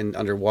 in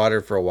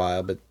underwater for a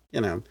while, but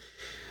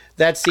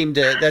that seemed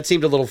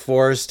a little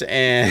forced,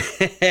 and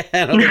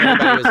I don't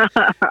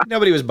think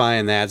nobody was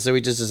buying that, so we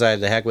just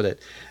decided to heck with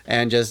it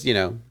and just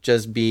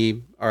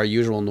be our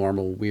usual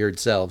normal weird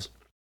selves.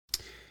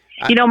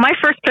 My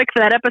first pick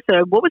for that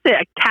episode, what was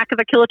it? Attack of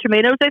the Killer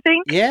Tomatoes, I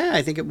think? Yeah,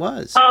 I think it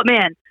was. Oh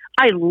man,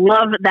 I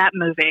love that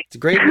movie. It's a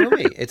great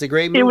movie.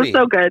 It was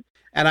so good.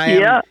 And I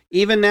am,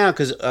 even now,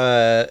 because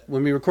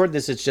when we record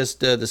this, it's just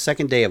the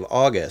second day of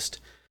August.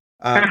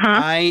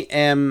 I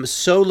am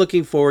so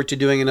looking forward to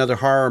doing another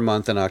horror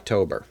month in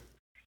October.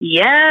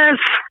 Yes.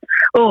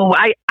 Oh,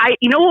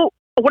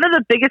 one of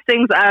the biggest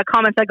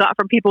comments I got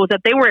from people was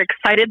that they were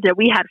excited that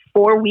we had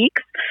 4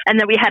 weeks and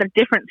that we had a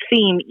different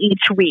theme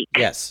each week.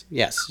 Yes.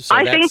 So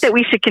I think that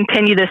we should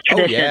continue this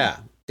tradition. Oh, yeah,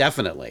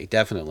 definitely.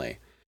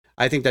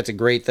 I think that's a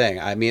great thing.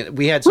 I mean,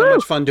 we had so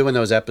much fun doing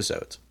those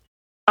episodes.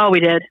 Oh,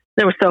 we did.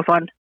 They were so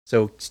fun.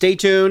 So stay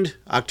tuned.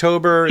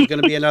 October is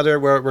going to be another,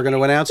 we're going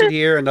to announce it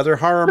here, another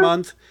horror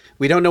month.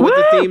 We don't know what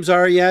the themes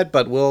are yet,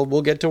 but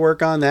we'll get to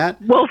work on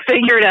that. We'll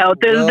figure it out.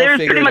 There's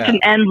pretty much an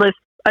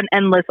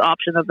endless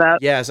option of that.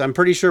 Yes, I'm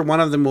pretty sure one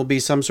of them will be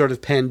some sort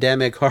of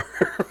pandemic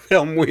horror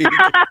film week.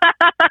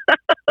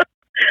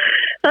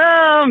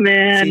 Oh,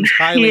 man. Seems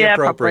highly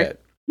appropriate.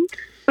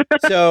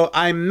 So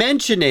I'm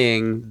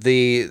mentioning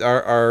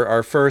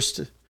our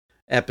first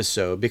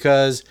episode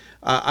because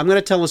I'm going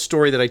to tell a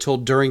story that I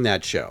told during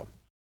that show.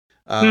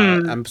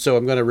 I'm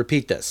going to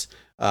repeat this.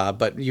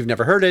 But you've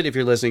never heard it if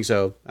you're listening,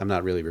 so I'm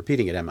not really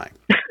repeating it, am I?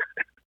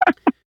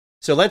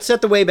 So let's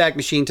set the Wayback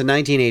Machine to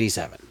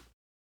 1987.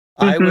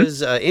 I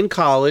was in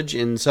college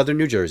in southern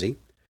New Jersey.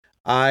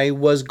 I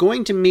was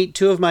going to meet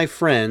 2 of my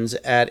friends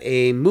at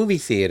a movie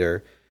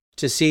theater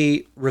to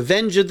see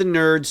Revenge of the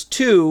Nerds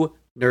 2,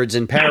 Nerds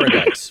in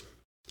Paradise.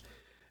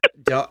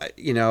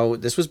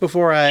 This was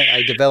before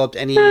I developed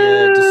any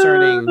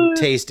discerning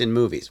taste in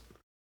movies.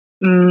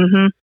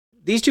 Mm-hmm.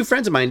 These 2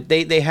 friends of mine,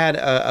 they had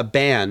a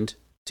band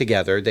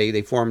together. They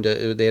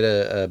had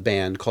a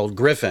band called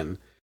Griffin,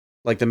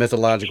 like the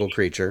mythological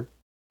creature.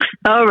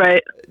 All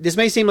right. This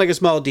may seem like a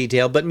small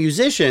detail, but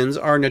musicians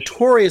are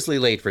notoriously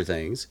late for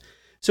things,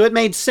 so it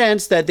made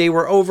sense that they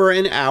were over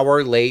an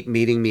hour late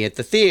meeting me at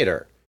the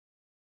theater,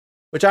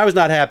 which I was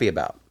not happy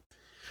about.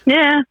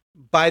 Yeah.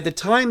 By the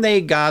time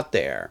they got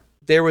there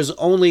was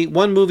only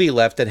one movie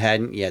left that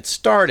hadn't yet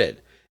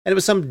started, and it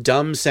was some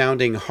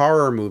dumb-sounding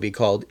horror movie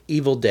called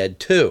Evil Dead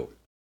 2.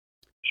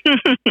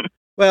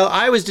 Well,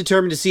 I was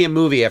determined to see a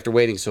movie after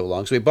waiting so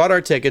long, so we bought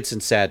our tickets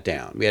and sat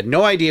down. We had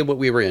no idea what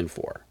we were in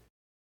for.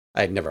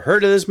 I had never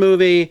heard of this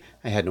movie,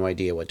 I had no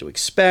idea what to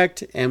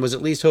expect, and was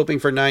at least hoping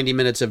for 90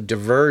 minutes of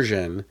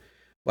diversion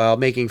while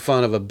making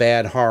fun of a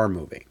bad horror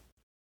movie.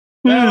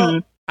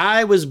 Well,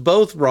 I was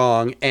both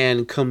wrong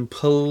and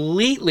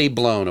completely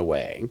blown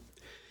away.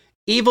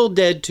 Evil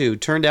Dead 2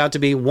 turned out to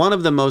be one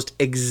of the most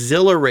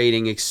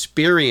exhilarating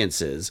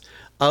experiences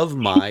of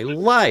my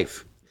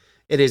life.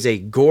 It is a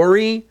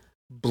gory,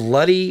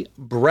 bloody,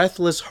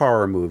 breathless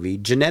horror movie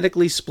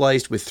genetically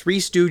spliced with Three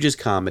Stooges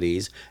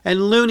comedies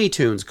and Looney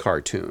Tunes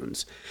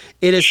cartoons.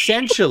 It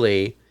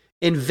essentially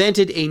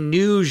invented a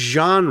new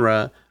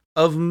genre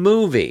of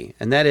movie,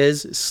 and that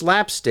is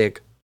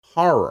slapstick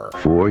horror.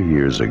 4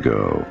 years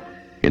ago,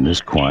 in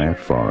this quiet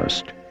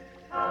forest,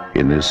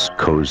 in this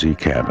cozy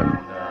cabin,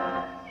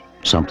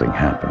 something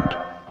happened.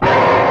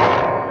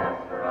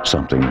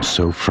 Something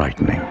so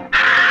frightening.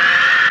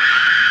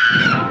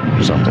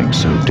 Something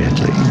so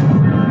deadly.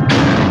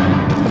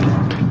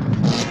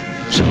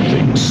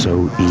 Something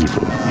so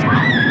evil.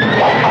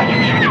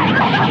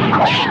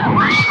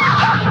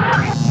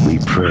 We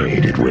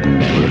prayed it would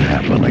never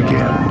happen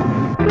again.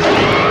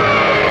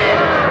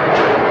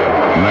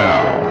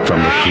 Now, from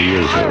the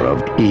creator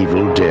of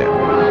Evil Dead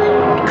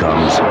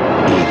comes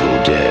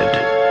Evil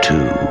Dead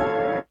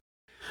 2.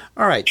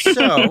 All right,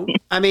 so,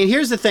 I mean,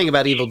 here's the thing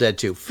about Evil Dead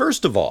 2.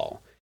 First of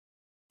all,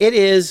 it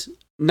is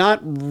not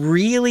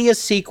really a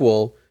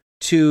sequel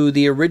to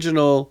the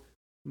original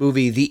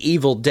movie, The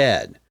Evil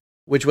Dead,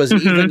 which was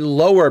an even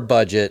lower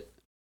budget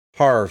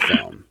horror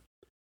film.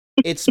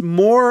 It's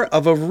more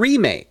of a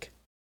remake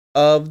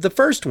of the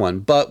first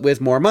one, but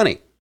with more money.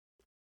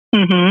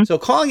 So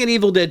calling it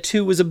Evil Dead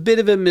 2 was a bit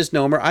of a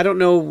misnomer. I don't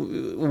know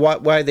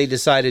why they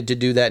decided to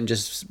do that and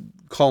just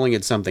calling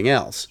it something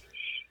else.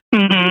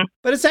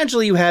 But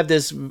essentially you have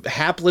this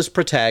hapless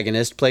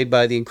protagonist played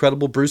by the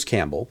incredible Bruce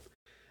Campbell.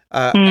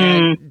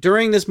 And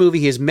during this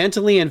movie, he is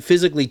mentally and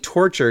physically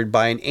tortured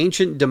by an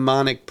ancient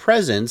demonic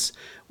presence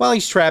while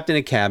he's trapped in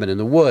a cabin in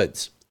the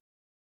woods.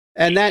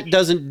 And that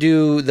doesn't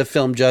do the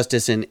film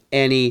justice in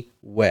any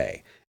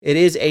way. It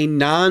is a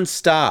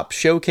non-stop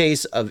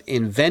showcase of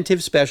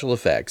inventive special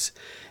effects.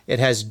 It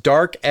has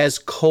dark as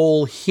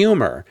coal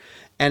humor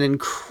and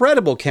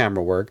incredible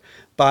camera work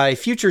by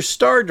future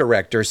star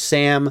director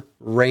Sam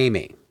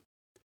Raimi,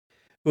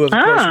 who of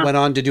course went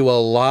on to do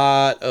a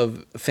lot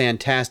of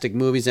fantastic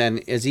movies and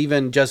is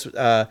even just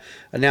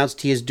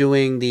announced he's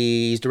directing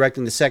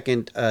the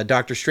second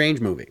Doctor Strange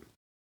movie.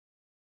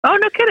 Oh,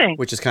 no kidding.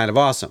 Which is kind of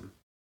awesome.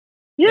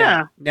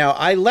 Yeah. Now,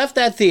 I left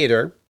that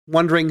theater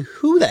wondering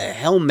who the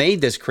hell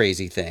made this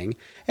crazy thing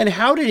and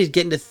how did it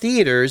get into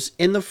theaters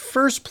in the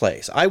first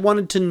place? I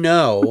wanted to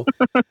know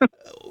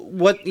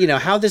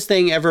how this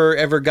thing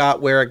ever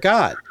got where it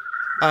got.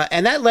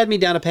 And that led me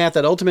down a path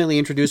that ultimately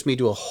introduced me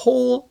to a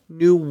whole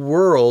new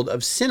world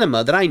of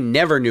cinema that I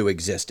never knew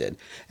existed,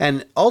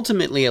 and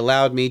ultimately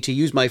allowed me to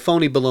use my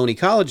phony baloney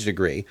college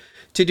degree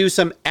to do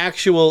some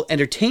actual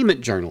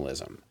entertainment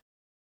journalism.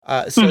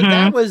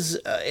 That was,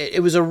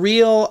 it was a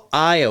real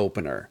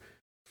eye-opener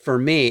for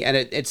me, and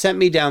it sent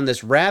me down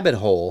this rabbit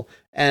hole.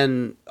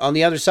 And on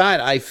the other side,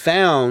 I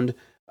found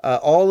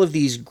all of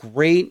these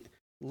great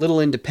little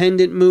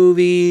independent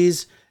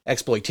movies,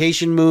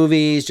 exploitation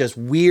movies, just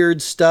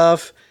weird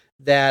stuff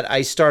that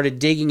I started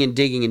digging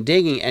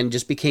and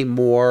just became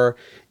more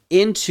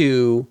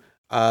into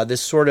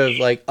this sort of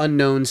like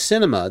unknown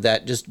cinema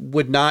that just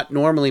would not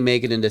normally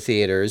make it into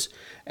theaters.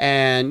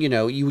 And,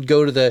 you would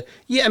go to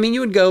you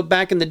would go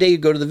back in the day,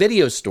 you'd go to the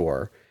video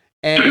store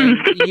and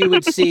you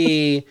would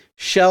see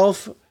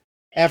shelf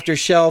after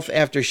shelf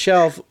after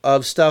shelf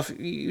of stuff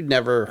you'd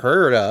never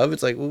heard of.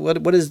 It's like,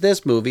 what is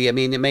this movie? I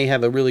mean, it may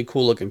have a really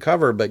cool looking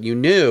cover, but you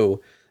knew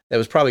that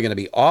was probably going to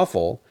be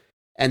awful.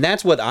 And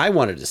that's what I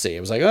wanted to see. It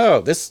was like,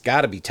 oh, this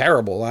got to be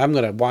terrible. I'm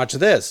going to watch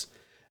this.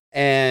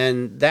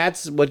 And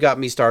that's what got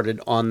me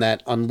started on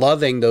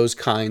loving those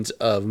kinds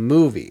of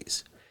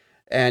movies.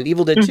 And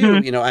Evil Dead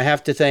 2, I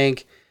have to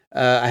thank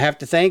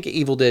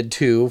Evil Dead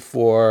 2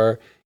 for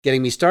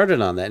getting me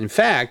started on that. In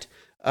fact,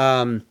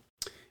 a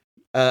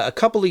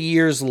couple of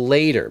years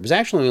later, it was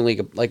actually only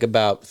like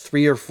about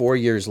 3 or 4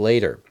 years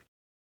later,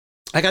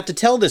 I got to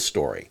tell this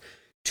story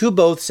to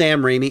both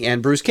Sam Raimi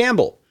and Bruce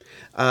Campbell.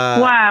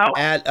 Wow!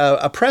 At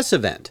a press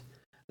event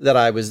that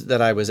I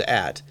was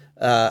at.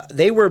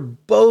 They were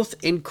both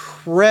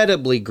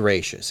incredibly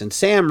gracious, and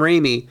Sam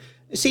Raimi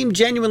seemed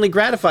genuinely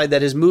gratified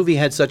that his movie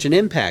had such an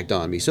impact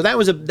on me. So that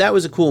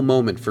was a cool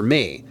moment for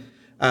me.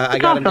 I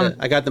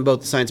got them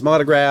both to sign some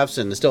autographs,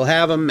 and I still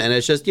have them. And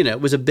it's just,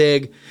 it was a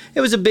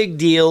big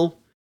deal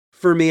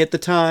for me at the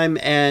time.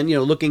 And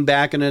looking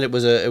back on it, it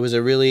was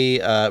a really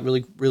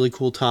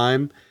cool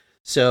time.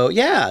 So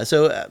yeah,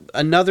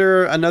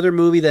 another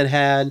movie that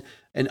had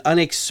an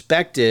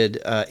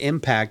unexpected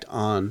impact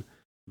on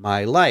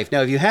my life.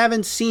 Now, if you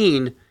haven't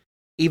seen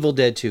Evil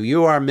Dead 2,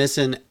 you are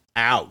missing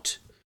out.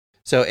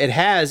 So it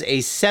has a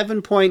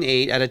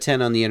 7.8 out of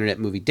 10 on the Internet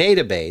Movie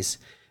Database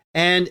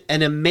and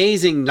an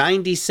amazing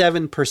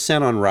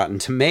 97% on Rotten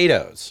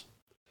Tomatoes,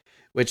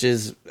 which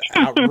is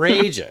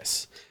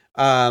outrageous.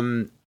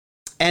 And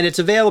it's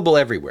available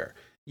everywhere.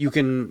 You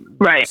can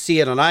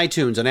see it on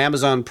iTunes, on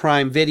Amazon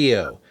Prime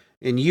Video,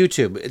 in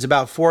YouTube. It's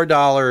about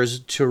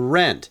 $4 to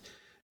rent.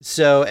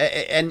 So,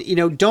 and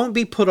don't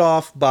be put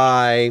off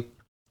by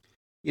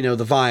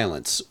the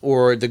violence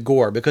or the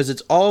gore, because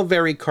it's all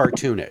very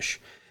cartoonish.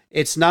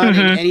 It's not in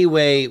any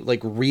way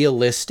like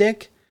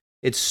realistic.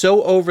 It's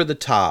so over the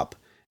top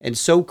and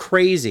so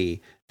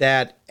crazy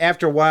that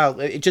after a while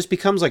it just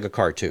becomes like a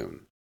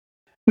cartoon.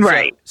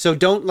 Right. So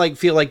don't like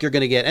feel like you're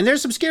going to get, and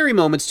there's some scary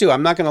moments too.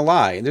 I'm not going to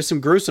lie. There's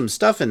some gruesome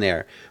stuff in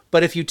there,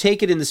 but if you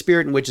take it in the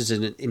spirit in which is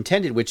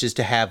intended, which is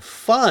to have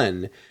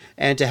fun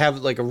and to have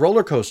like a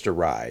roller coaster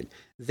ride,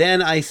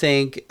 then I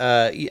think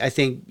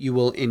you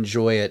will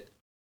enjoy it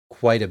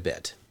quite a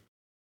bit.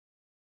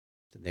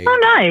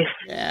 Nice.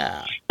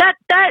 Yeah.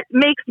 That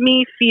makes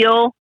me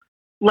feel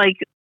like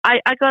I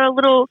got a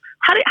little,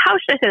 how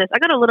should I say this? I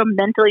got a little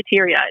mentally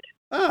teary-eyed.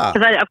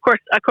 Because I, of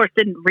course,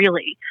 didn't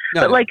really.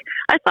 No, but like,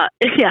 I thought,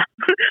 yeah.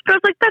 But I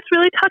was like, that's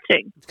really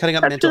touching. It's cutting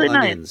up that's mental really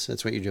onions. Nice.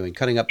 That's what you're doing.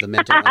 Cutting up the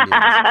mental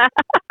onions.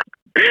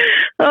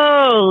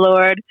 Oh,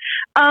 Lord.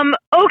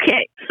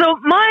 Okay. So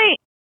my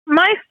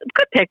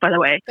good pick, by the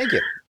way. Thank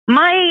you.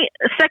 My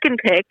second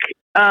pick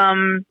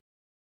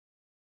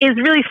is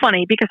really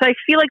funny because I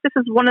feel like this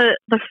is one of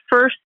the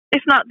first,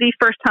 if not the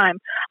first time,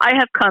 I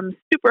have come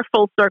super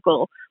full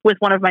circle with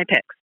one of my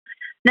picks.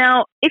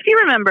 Now, if you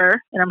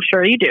remember, and I'm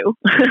sure you do,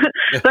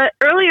 but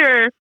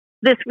earlier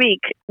this week,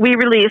 we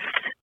released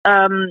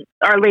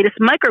our latest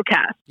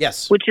microcast.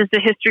 Yes. Which is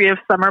the history of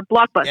summer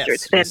blockbusters.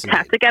 Yes,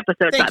 fantastic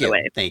episode, by the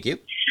way. Thank you.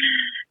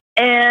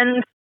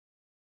 And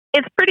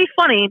it's pretty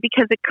funny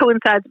because it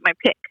coincides with my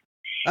pick.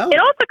 Oh. It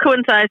also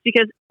coincides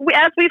because,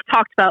 as we've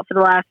talked about for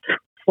the last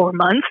 4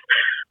 months,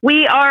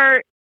 we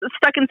are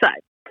stuck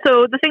inside.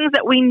 So the things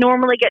that we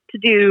normally get to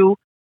do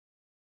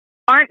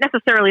aren't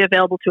necessarily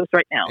available to us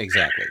right now.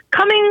 Exactly.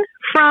 Coming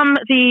from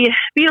the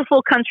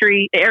beautiful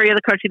area of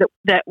the country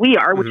that we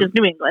are, which is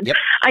New England. Yep.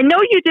 I know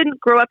you didn't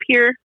grow up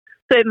here,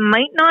 so it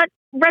might not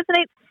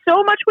resonate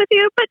so much with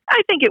you, but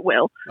I think it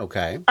will.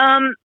 Okay.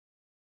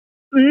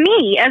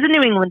 Me, as a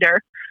New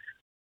Englander,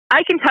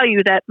 I can tell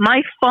you that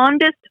my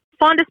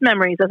fondest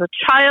memories as a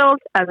child,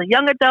 as a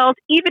young adult,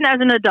 even as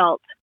an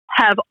adult,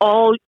 have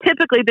all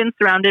typically been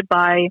surrounded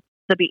by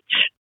the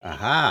beach.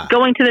 Aha.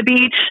 Going to the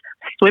beach,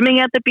 swimming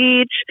at the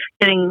beach,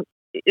 getting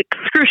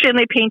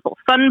excruciatingly painful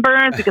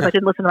sunburns because I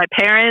didn't listen to my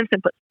parents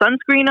and put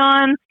sunscreen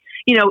on,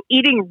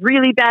 eating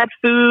really bad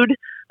food,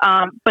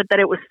 but that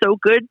it was so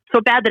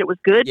bad that it was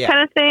good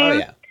kind of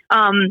thing.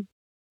 Oh, yeah.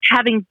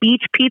 Having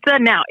beach pizza.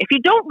 Now, if you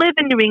don't live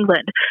in New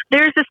England,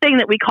 there's this thing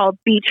that we call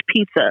beach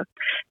pizza.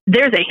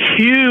 There's a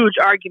huge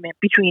argument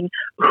between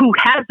who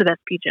has the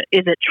best pizza.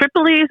 Is it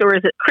Tripoli's or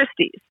is it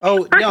Christie's?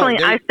 Oh, personally,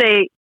 no, I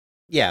say...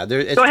 Yeah, go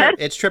ahead.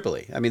 It's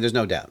Tripoli. I mean, there's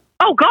no doubt.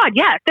 Oh, God,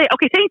 yeah.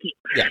 Okay, thank you.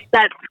 Yeah.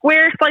 That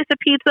square slice of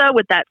pizza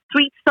with that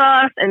sweet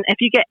sauce, and if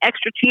you get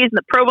extra cheese and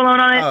the provolone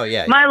on it, oh,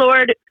 yeah, my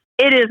Lord,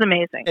 it is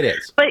amazing. It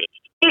is. But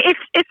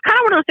it's kind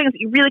of one of those things that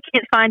you really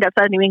can't find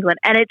outside of New England,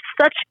 and it's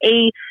such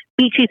a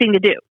beachy thing to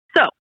do.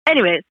 So,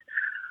 anyways,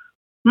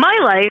 my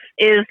life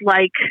is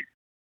like...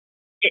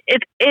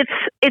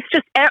 It's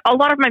just a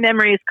lot of my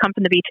memories come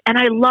from the beach, and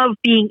I love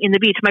being in the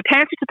beach. My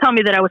parents used to tell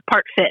me that I was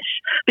part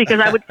fish because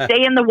I would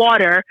stay in the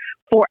water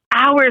for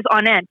hours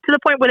on end, to the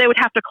point where they would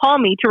have to call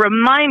me to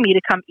remind me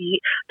to come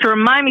eat, to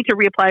remind me to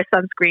reapply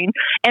sunscreen,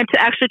 and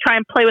to actually try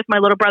and play with my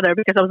little brother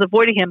because I was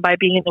avoiding him by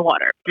being in the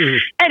water.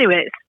 Mm-hmm.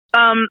 Anyways,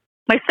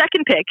 my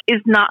second pick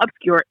is not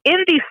obscure in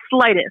the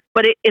slightest,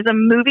 but it is a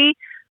movie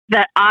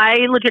that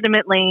I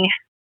legitimately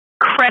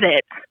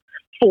credit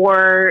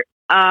for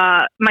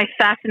my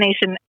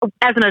fascination,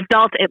 as an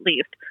adult at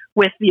least,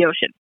 with the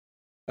ocean.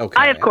 Okay.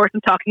 I, of course,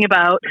 am talking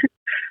about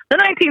the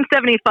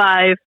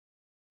 1975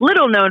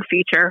 little-known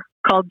feature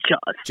called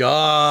Jaws.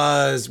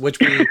 Jaws,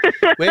 which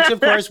of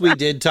course we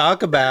did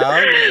talk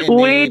about in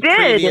the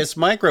previous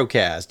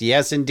microcast.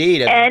 Yes,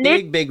 indeed,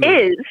 big movie.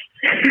 Is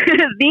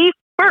the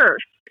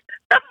first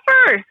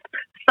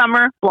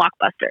summer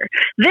blockbuster.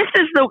 This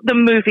is the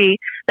movie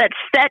that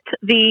set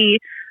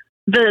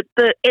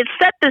it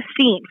set the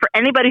scene for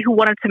anybody who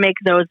wanted to make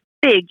those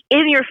big,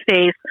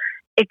 in-your-face,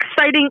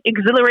 exciting,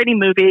 exhilarating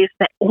movies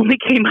that only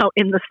came out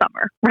in the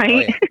summer,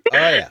 right? Oh,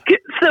 yeah.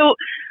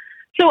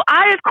 So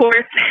I, of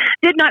course,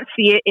 did not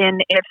see it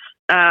in its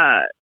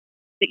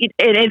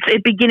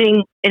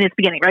beginning,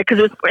 right? Because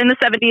it was in the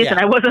 70s and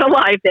I wasn't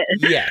alive then.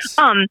 Yes.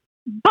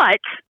 But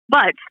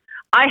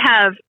I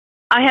have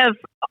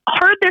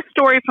heard this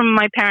story from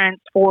my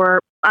parents for,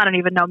 I don't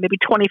even know, maybe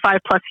 25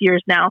 plus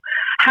years now,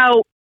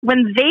 how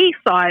when they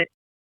saw it,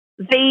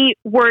 they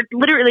were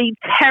literally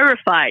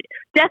terrified,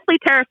 deathly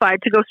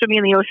terrified to go swimming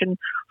in the ocean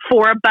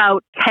for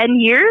about 10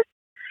 years.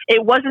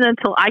 It wasn't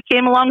until I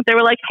came along, they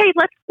were like, hey,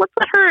 let's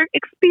let her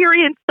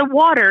experience the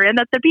water and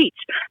at the beach.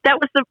 That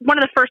was one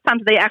of the first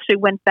times they actually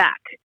went back,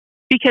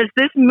 because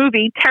this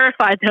movie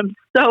terrified them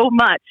so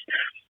much.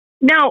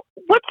 Now,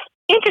 what's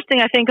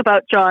interesting, I think,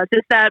 about Jaws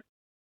is that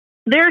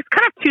there's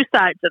kind of two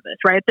sides of this,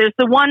 right? There's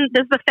the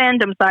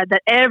fandom side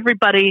that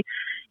everybody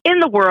in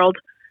the world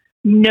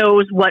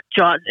knows what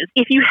Jaws is.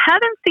 If you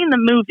haven't seen the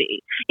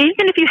movie,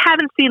 even if you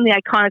haven't seen the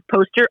iconic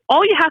poster,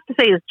 all you have to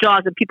say is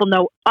Jaws and people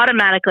know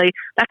automatically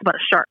that's about a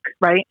shark,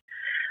 right?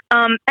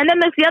 And then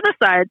there's the other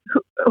side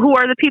who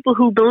are the people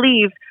who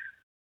believe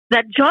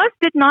that Jaws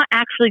did not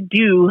actually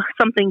do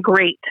something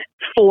great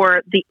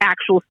for the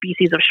actual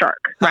species of shark,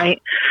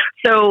 right?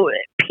 So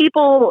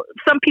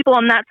some people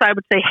on that side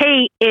would say,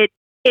 hey,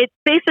 it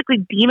basically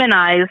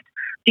demonized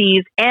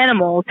these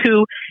animals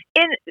who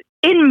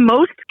in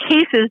most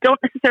cases don't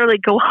necessarily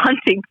go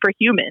hunting for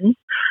humans.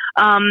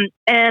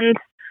 And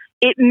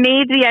it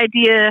made the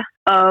idea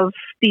of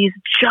these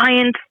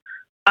giant,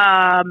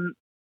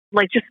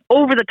 like just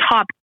over the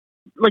top,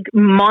 like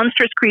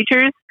monstrous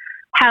creatures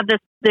have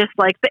this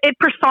like, it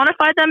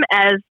personified them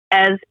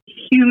as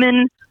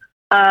human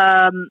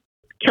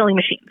killing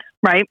machines,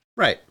 right?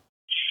 Right.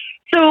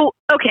 So,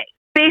 okay,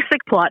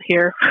 basic plot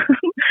here.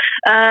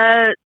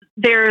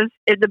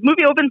 The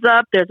movie opens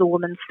up, there's a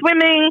woman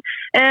swimming,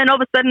 and all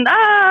of a sudden,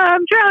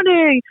 I'm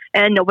drowning,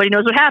 and nobody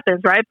knows what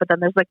happens, right? But then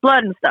there's like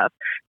blood and stuff.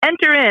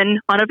 Enter in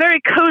on a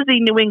very cozy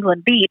New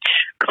England beach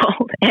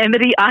called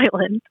Amity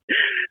Island.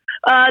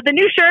 The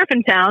new sheriff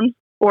in town,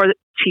 or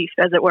chief,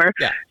 as it were,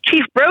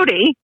 Chief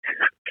Brody,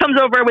 comes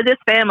over with his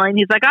family, and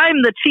he's like,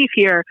 I'm the chief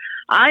here.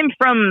 I'm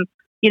from,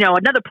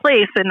 another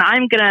place, and I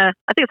think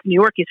it's New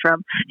York he's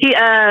from.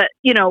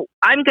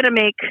 I'm going to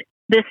make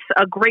this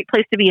a great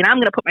place to be, and I'm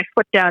going to put my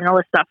foot down and all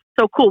this stuff.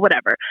 So cool,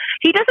 whatever.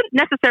 He doesn't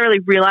necessarily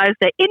realize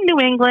that in New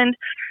England,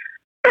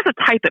 there's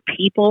a type of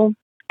people,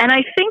 and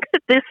I think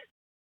that this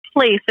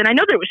place, and I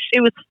know that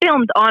it was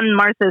filmed on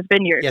Martha's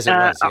Vineyard, yes, it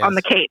was, yes. on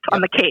the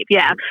Cape,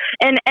 yeah.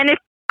 And if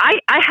I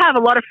had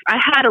a lot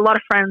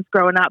of friends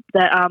growing up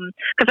that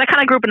because I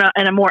kind of grew up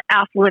in a more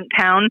affluent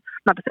town.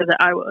 Not to say that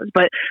I was,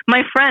 but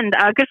my friend,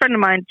 a good friend of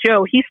mine,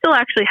 Joe, he still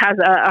actually has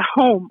a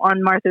home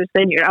on Martha's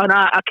Vineyard on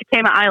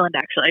Katama Island,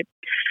 actually.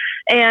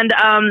 And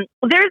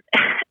there's,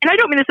 and I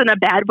don't mean this in a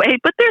bad way,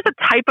 but there's a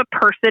type of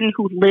person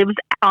who lives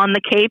on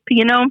the Cape,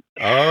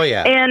 Oh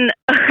yeah. And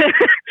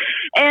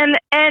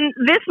and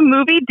this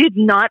movie did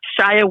not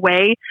shy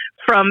away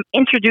from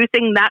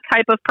introducing that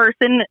type of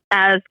person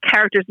as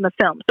characters in the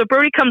film. So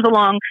Brody comes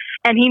along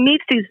and he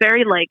meets these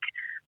very like,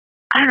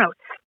 I don't know,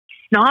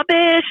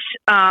 snobbish,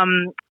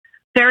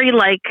 very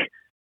like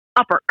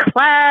upper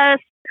class,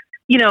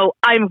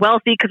 I'm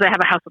wealthy because I have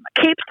a house on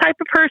the Cape type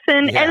of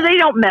person, and they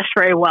don't mesh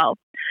very well.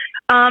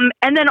 And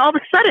then all of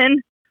a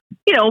sudden,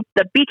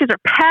 the beaches are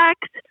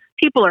packed,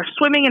 people are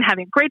swimming and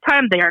having a great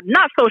time. They are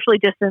not socially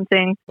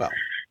distancing. Well.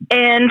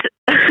 And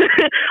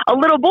a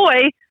little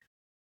boy,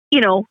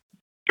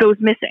 goes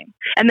missing.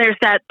 And there's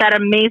that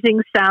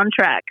amazing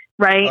soundtrack,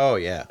 right? Oh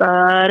yeah.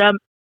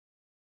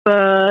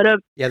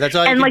 Yeah, that's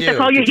all you can do. That's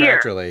all you hear.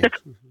 That's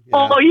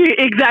all you,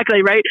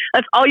 exactly, right?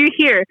 That's all you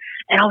hear.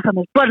 And all of a sudden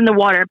there's blood in the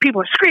water and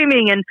people are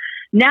screaming, and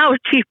now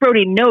Chief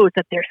Brody knows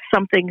that there's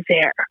something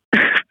there.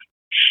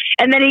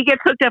 And then he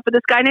gets hooked up with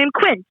this guy named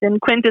Quint, and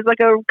Quint is like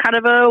a kind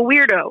of a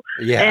weirdo.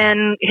 Yeah.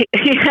 And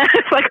he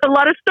has like a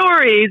lot of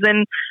stories,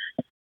 and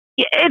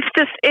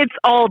it's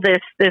all this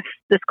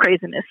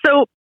craziness.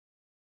 So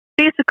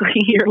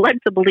basically you're led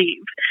to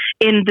believe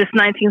in this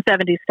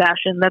 1970s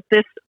fashion that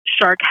this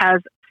shark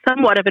has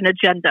somewhat of an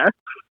agenda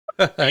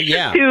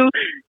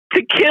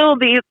to kill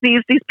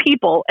these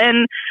people.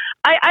 And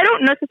I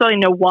don't necessarily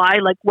know why,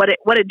 like what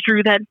it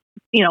drew that,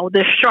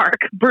 this shark,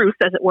 Bruce,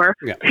 as it were,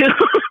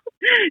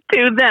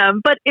 to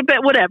them, but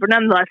whatever,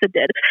 nonetheless it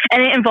did.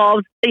 And it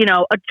involves,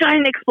 a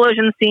giant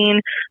explosion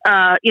scene,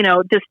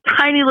 this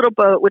tiny little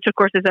boat, which of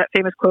course is that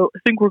famous quote, I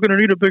think we're going to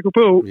need a bigger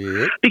boat,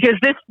 because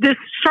this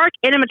shark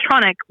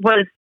animatronic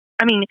was,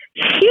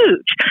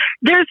 huge.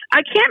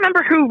 I can't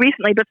remember who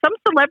recently, but some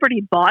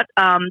celebrity bought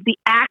the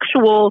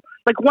actual,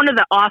 like one of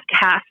the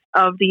offcasts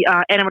of the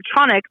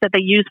animatronic that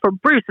they used for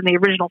Bruce in the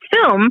original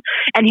film,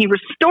 and he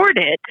restored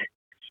it.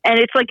 And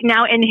it's like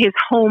now in his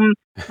home,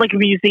 like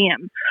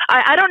museum.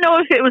 I don't know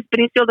if it was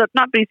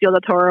not Benicio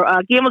del Toro,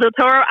 Guillermo del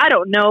Toro. I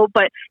don't know,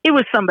 but it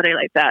was somebody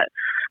like that.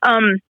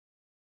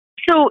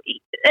 So,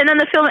 and then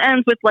the film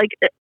ends with like,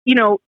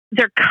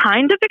 they're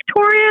kind of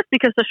victorious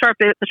because the shark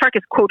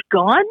is quote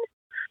gone,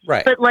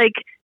 right?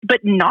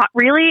 But not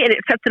really, and it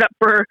sets it up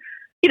for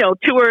 2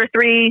 or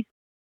 3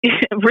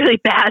 really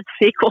bad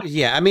sequels.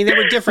 Yeah, they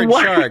were different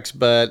sharks,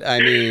 but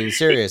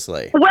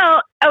seriously.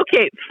 Well,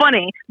 okay,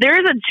 funny. There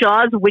is a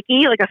Jaws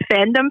wiki, like a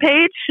fandom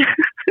page,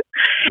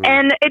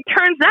 and it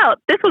turns out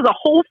this was a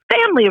whole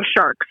family of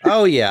sharks.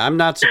 Oh yeah, I'm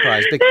not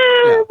surprised.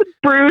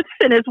 Bruce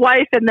and his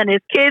wife, and then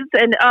his kids,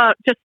 and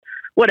just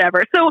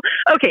whatever. So,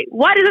 okay,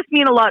 why does this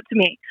mean a lot to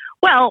me?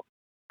 Well,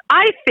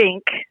 I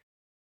think,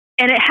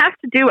 and it has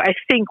to do, I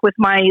think, with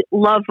my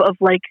love of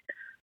like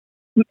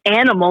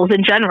animals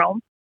in general.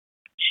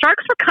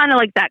 Sharks were kind of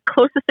like that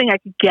closest thing I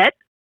could get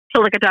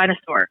to like a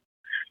dinosaur.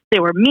 They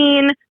were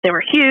mean, they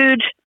were huge,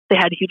 they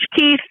had huge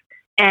teeth,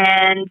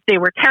 and they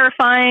were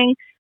terrifying,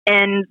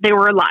 and they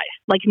were alive,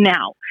 like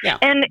now. Yeah.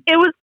 And it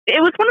was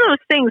one of those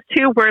things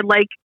too where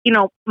like,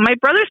 my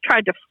brothers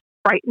tried to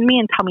frighten me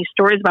and tell me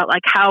stories about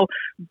like how,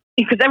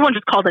 because everyone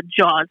just called it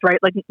Jaws, right?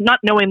 Like not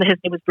knowing that his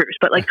name was Bruce,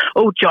 but like,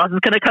 oh, Jaws is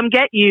going to come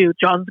get you.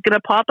 Jaws is going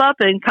to pop up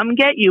and come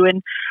get you.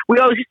 And we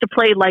always used to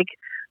play like,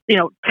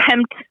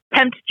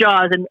 tempt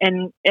Jaws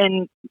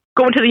and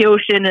go into the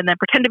ocean and then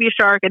pretend to be a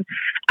shark. And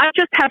I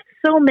just have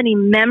so many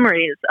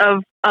memories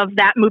of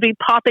that movie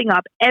popping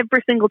up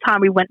every single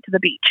time we went to the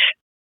beach.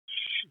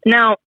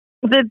 Now,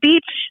 the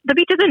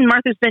beaches in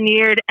Martha's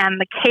Vineyard and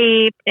the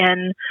Cape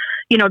and,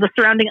 the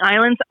surrounding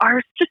islands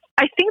are just,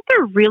 I think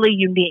they're really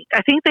unique.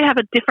 I think they have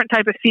a different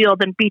type of feel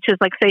than beaches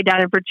like, say,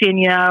 down in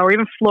Virginia or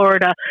even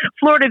Florida.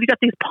 Florida, you've got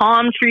these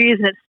palm trees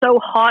and it's so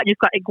hot. You've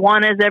got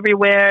iguanas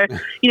everywhere.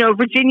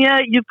 Virginia,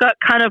 you've got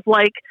kind of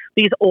like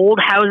these old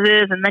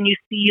houses, and then you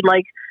see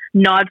like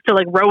nods to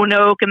like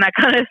Roanoke and that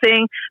kind of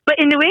thing. But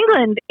in New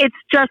England, it's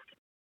just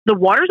the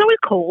water's always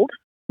cold.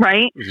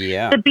 Right?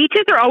 Yeah. The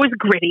beaches are always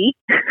gritty.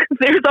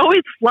 There's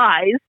always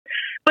flies,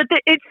 but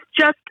it's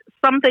just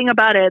something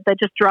about it that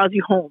just draws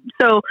you home.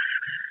 So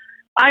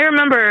I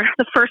remember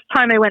the first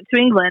time I went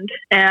to England,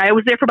 and I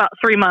was there for about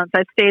 3 months.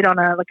 I stayed on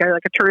a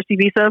touristy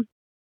visa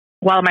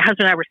while my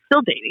husband and I were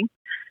still dating.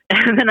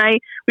 And then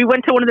we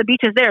went to one of the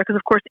beaches there because,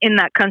 of course, in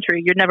that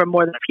country, you're never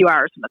more than a few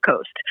hours from the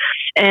coast.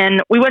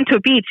 And we went to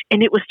a beach,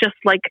 and it was just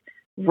like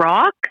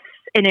rocks,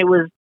 and it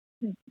was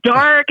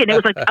dark, and it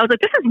was like, I was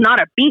like, this is not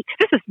a beach.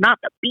 This is not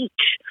the beach.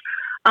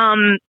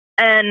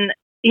 And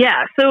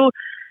yeah, so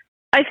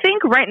I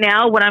think right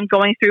now what I'm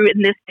going through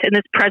in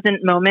this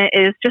present moment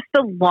is just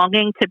the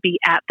longing to be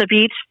at the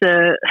beach,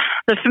 the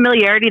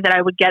familiarity that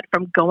I would get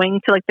from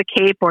going to like the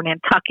Cape or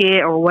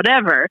Nantucket or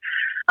whatever.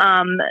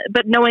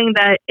 But knowing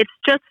that it's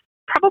just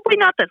probably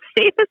not the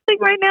safest thing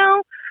right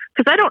now,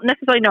 because I don't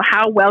necessarily know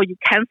how well you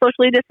can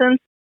socially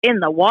distance in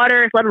the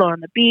water, let alone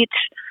on the beach.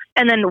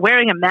 And then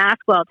wearing a mask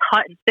while it's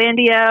hot and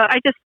sandy out,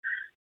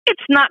 it's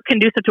not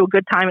conducive to a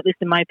good time, at least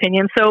in my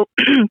opinion. So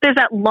there's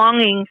that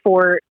longing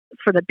for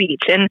the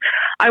beach. And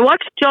I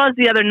watched Jaws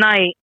the other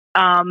night,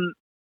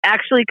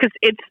 actually, because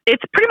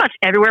it's pretty much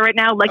everywhere right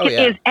now. Like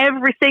is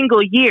every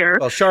single year.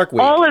 Well, Shark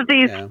Week. All of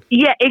these,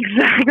 yeah,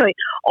 exactly.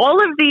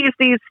 All of these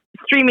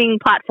streaming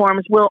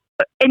platforms will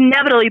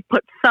inevitably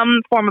put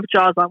some form of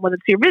Jaws on, whether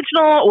it's the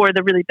original or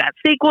the really bad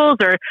sequels,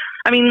 or,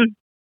 I mean,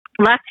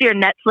 last year,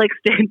 Netflix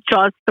did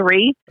Jaws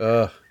 3.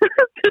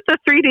 Just a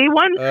 3D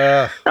one.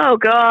 Oh,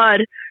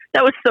 God.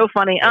 That was so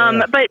funny.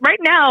 But right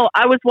now,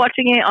 I was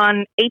watching it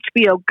on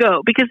HBO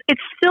Go because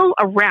it's still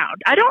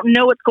around. I don't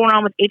know what's going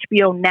on with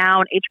HBO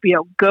Now and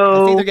HBO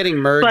Go. I think they're getting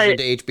merged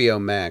into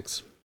HBO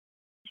Max.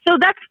 So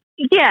that's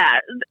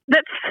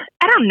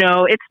I don't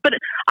know. But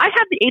I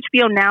have the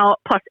HBO Now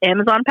plus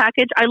Amazon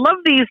package. I love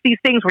these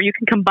things where you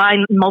can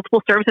combine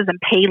multiple services and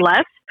pay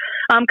less.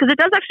 Because it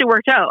does actually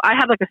work out. I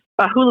have like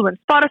a Hulu and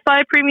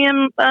Spotify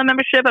premium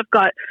membership. I've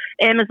got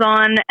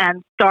Amazon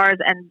and Stars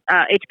and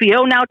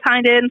HBO Now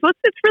tied in. So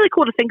it's really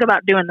cool to think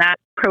about doing that.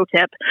 Pro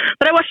tip.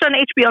 But I watched it on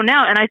HBO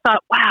Now and I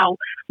thought, wow,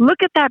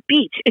 look at that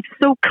beach. It's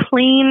so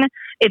clean.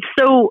 It's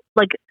so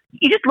like,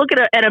 you just look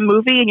at a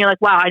movie and you're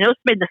like, wow, I know it's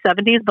made in the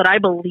 70s, but I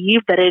believe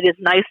that it is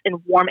nice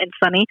and warm and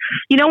sunny.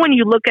 You know, when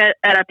you look at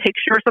a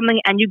picture or something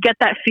and you get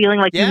that feeling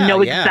like you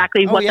know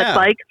exactly what that's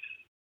like.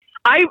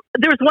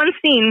 There was one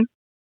scene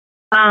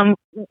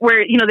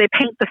where, they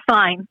paint the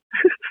sign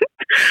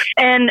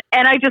and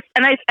I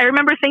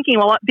remember thinking,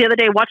 well, the other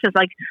day watching this,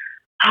 like,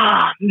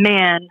 oh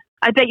man,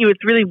 I bet you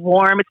it's really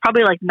warm. It's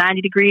probably like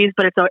 90 degrees,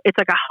 but it's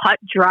like a hot,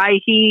 dry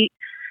heat.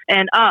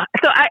 And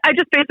so I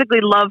just basically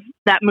love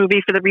that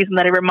movie for the reason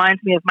that it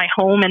reminds me of my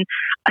home. And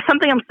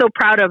something I'm so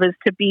proud of is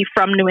to be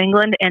from New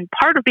England. And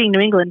part of being New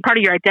England, part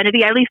of your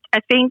identity, at least I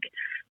think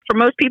for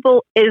most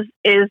people, is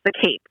the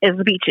Cape, is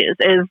the beaches,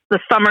 is the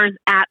summers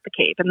at the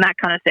Cape and that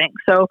kind of thing.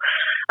 So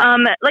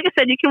like I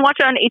said, you can watch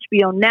it on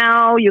HBO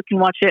Now. You can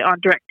watch it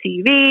on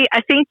DirecTV.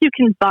 I think you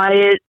can buy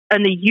it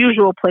in the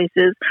usual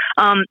places.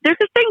 There's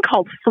this thing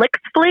called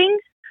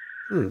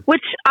FlixFling,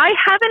 which I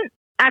haven't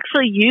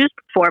actually used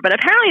before, but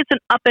apparently it's an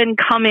up and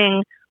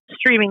coming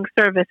streaming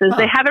services.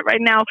 They have it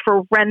right now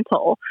for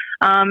rental.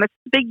 It's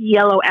a big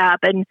yellow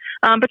app, and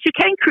but you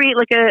can create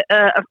like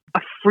a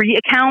free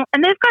account,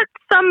 and they've got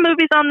some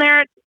movies on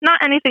there. Not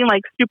anything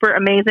like super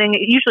amazing.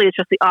 Usually it's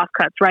just the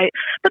offcuts, right?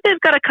 But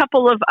they've got a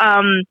couple of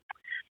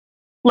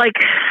like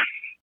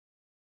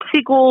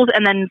sequels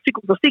and then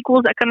sequels of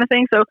sequels, that kind of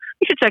thing. So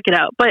you should check it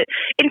out. But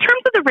in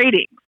terms of the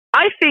ratings,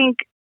 I think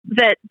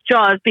that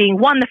Jaws, being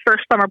the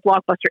first summer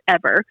blockbuster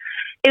ever,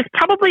 is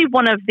probably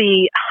one of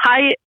the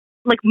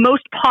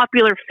most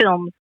popular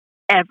films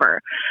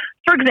ever.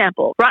 For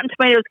example, Rotten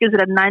Tomatoes gives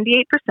it a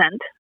 98%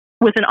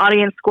 with an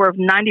audience score of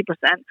 90%.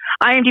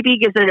 IMDb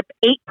gives it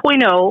an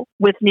 8.0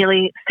 with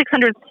nearly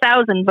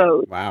 600,000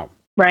 votes. Wow.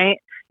 Right?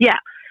 Yeah.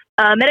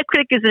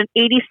 Metacritic is an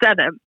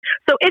 87.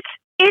 So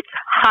it's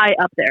high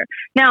up there.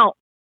 Now,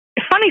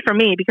 it's funny for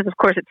me because, of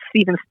course, it's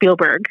Steven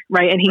Spielberg,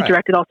 right? And he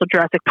directed also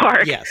Jurassic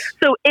Park. Yes.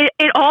 So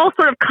it all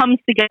sort of comes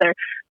together.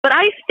 But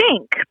I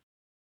think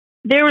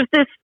there was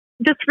this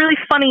really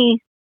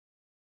funny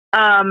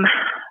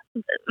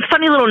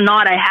little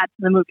nod I had to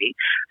the movie.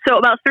 So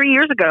about 3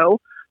 years ago,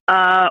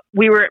 my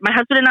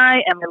husband and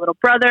I and my little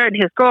brother and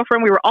his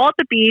girlfriend, we were all at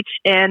the beach,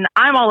 and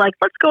I'm all like,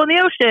 let's go in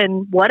the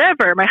ocean,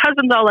 whatever. My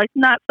husband's all like,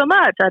 not so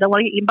much. I don't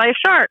want to get eaten by a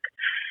shark.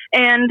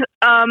 And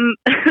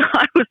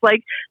I was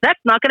like, that's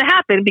not going to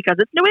happen because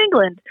it's New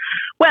England.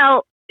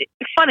 Well,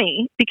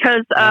 funny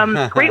because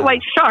great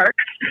white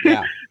sharks,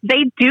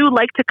 they do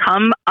like to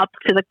come up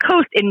to the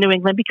coast in New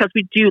England because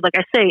we do, like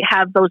I say,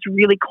 have those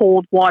really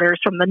cold waters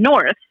from the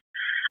north.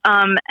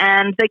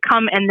 And they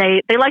come and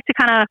they like to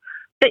kind of,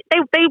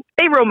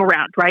 they roam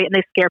around, right? And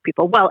they scare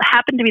people. Well, it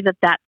happened to be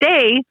that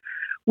day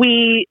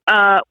we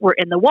were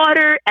in the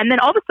water, and then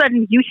all of a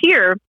sudden you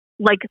hear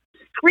like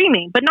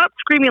screaming, but not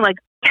screaming like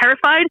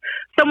terrified.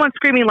 Someone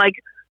screaming like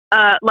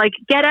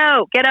get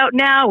out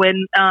now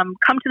and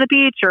come to the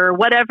beach or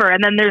whatever.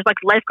 And then there's like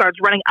lifeguards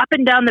running up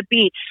and down the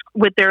beach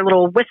with their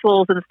little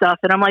whistles and stuff.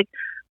 And I'm like,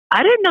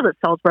 I didn't know that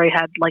Salisbury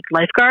had like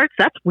lifeguards.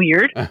 That's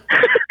weird.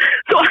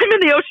 So I'm in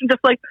the ocean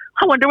just like,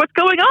 I wonder what's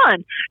going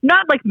on.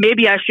 Not like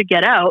maybe I should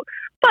get out,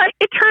 but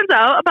it turns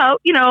out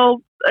about,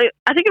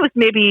 I think it was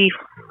maybe,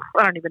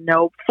 I don't even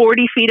know,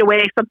 40 feet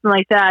away, something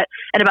like that.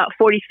 And about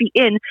 40 feet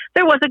in,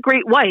 there was a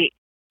great white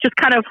just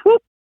kind of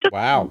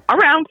around.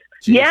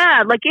 Jeez.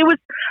 Yeah, like it was,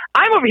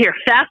 I'm over here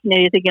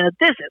fascinated thinking that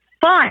this is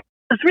fun.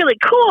 It's really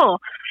cool.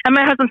 And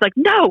my husband's like,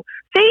 no,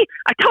 see,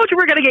 I told you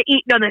we're going to get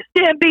eaten on this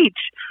damn beach.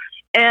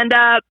 And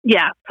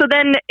so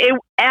then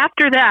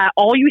after that,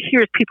 all you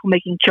hear is people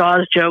making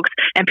Jaws jokes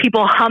and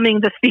people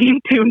humming the theme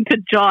tune to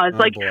Jaws.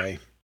 Boy.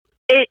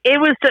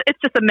 It's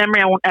just a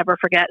memory I won't ever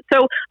forget.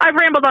 So I've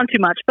rambled on too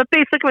much, but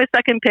basically my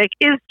second pick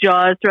is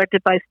Jaws,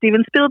 directed by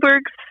Steven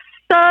Spielberg.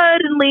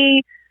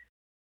 Suddenly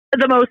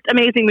the most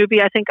amazing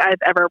movie I think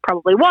I've ever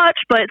probably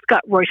watched, but it's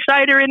got Roy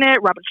Scheider in it,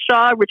 Robert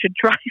Shaw, Richard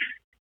Dreyfuss.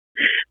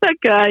 That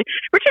guy.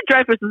 Richard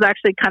Dreyfuss is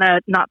actually kind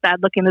of not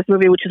bad looking in this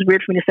movie, which is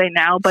weird for me to say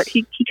now, but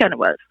he kind of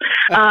was.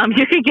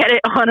 You can get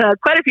it on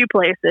quite a few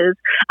places.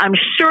 I'm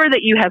sure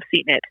that you have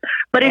seen it.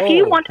 But if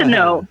you want to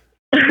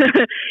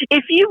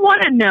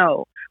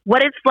know,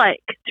 what it's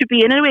like to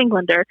be a New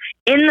Englander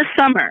in the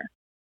summer,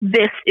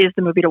 this is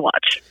the movie to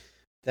watch.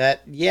 That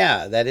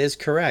is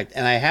correct.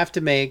 And I have to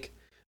make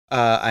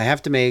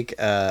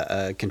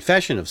a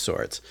confession of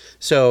sorts.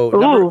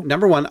 So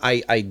number one,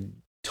 I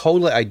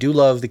do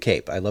love the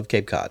Cape. I love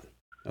Cape Cod.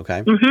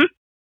 Okay. Mm-hmm.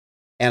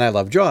 And I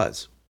love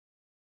Jaws.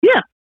 Yeah.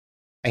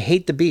 I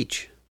hate the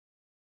beach.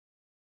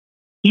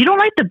 You don't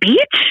like the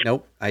beach?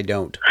 Nope, I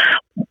don't.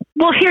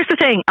 Well, here's the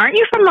thing. Aren't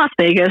you from Las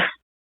Vegas?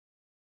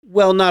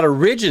 Well, not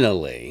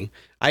originally.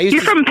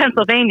 You're from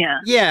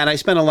Pennsylvania. Yeah, and I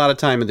spent a lot of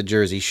time in the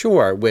Jersey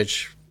Shore,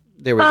 which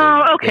there was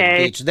a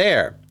beach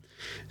there.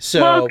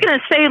 So, well, I was going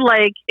to say,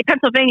 like,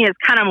 Pennsylvania is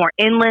kind of more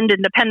inland,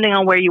 and depending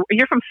on where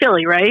you're from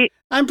Philly, right?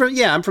 I'm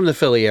from the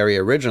Philly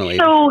area originally.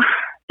 So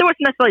there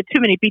wasn't necessarily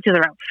too many beaches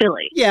around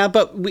Philly. Yeah,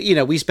 but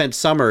we spent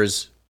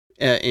summers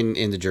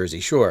in the Jersey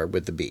Shore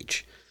with the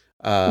beach.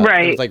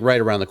 Right. It was like right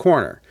around the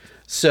corner.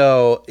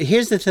 So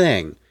here's the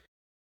thing.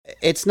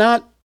 It's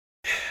not...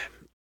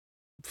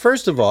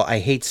 First of all, I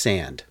hate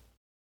sand.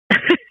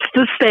 It's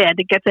the sand.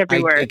 It gets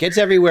everywhere. It gets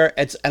everywhere.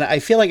 And I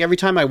feel like every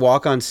time I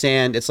walk on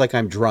sand, it's like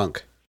I'm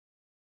drunk.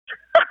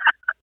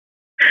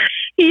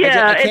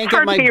 Yeah, I can't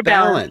get my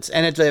balance.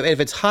 And if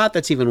it's hot,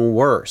 that's even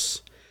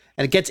worse.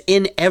 And it gets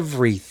in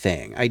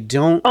everything. I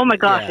don't. Oh my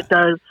gosh, it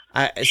does.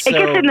 It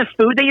gets in the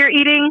food that you're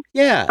eating.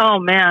 Yeah. Oh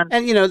man.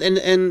 And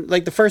and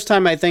like the first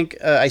time I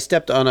think I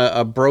stepped on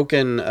a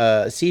broken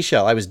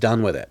seashell, I was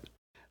done with it.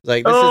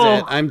 Like, this is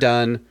it. I'm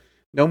done.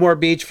 No more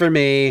beach for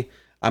me.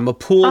 I'm a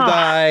pool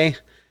guy.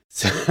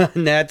 So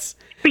that's.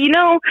 But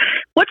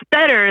what's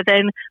better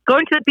than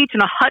going to the beach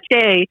on a hot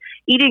day,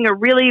 eating a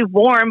really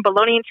warm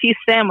bologna and cheese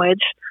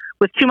sandwich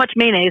with too much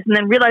mayonnaise, and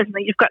then realizing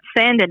that you've got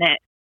sand in it.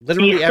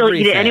 Literally and you still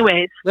eat it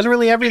anyways.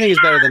 Literally everything is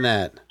better than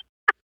that.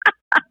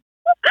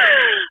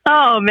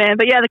 Oh man,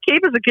 but yeah, the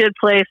Cape is a good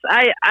place.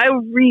 I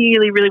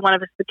really, really want to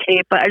visit the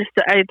Cape, but I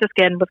just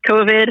again with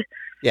COVID.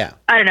 Yeah.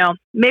 I don't know.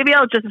 Maybe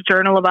I'll just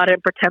journal about it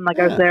and pretend like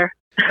I was there.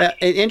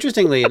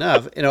 Interestingly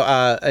enough,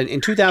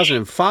 in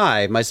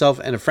 2005, myself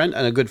and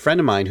a good friend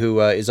of mine who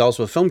is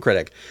also a film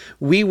critic,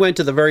 we went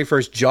to the very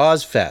first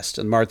Jaws Fest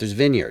in Martha's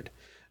Vineyard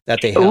that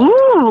they held.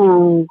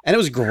 Ooh. And it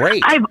was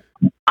great.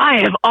 I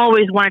have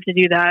always wanted to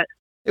do that.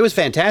 It was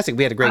fantastic.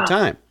 We had a great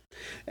time.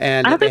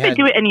 And I don't think they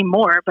do it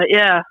anymore, but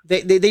yeah.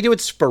 They do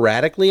it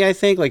sporadically, I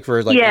think, like for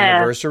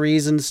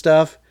anniversaries and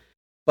stuff.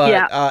 But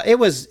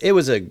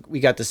we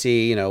got to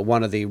see,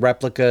 one of the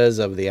replicas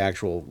of the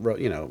actual,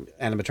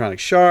 animatronic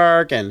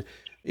shark, and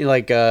a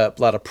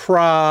lot of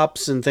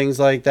props and things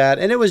like that.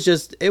 And it was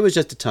just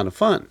a ton of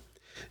fun.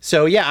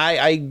 So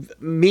yeah,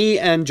 me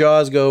and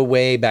Jaws go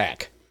way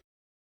back.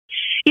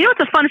 What's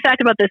a fun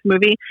fact about this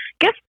movie?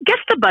 Guess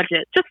the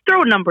budget. Just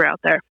throw a number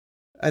out there.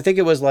 I think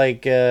it was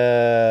like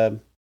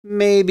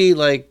maybe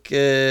like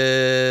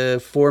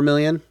 $4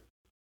 million.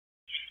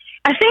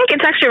 I think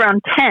it's actually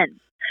around 10.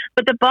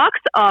 But the box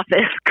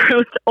office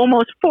grossed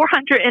almost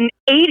 $480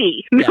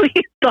 million.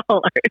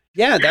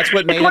 Yeah, that's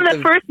what made it's one of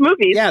the first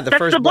movies. Yeah, that's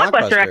the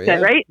blockbuster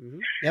exit, right? Mm-hmm.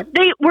 Yep.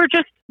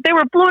 They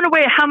were blown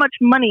away at how much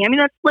money. I mean,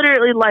 that's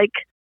literally like,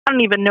 I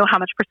don't even know how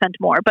much percent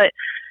more, but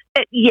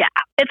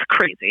it's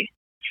crazy.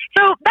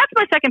 So that's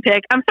my second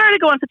pick. I'm sorry to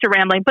go on such a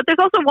rambling, but there's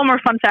also one more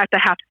fun fact I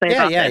have to say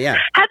about this. Yeah.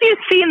 Have you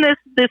seen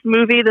this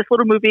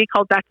little movie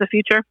called Back to the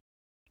Future?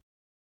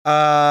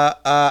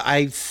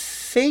 I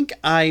think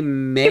I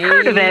may You've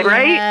heard of it,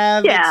 right?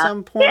 have at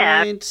some point.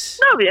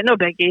 Yeah. No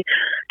biggie.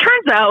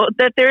 Turns out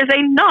that there is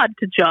a nod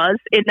to Jaws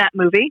in that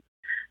movie.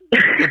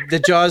 The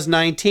Jaws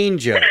 19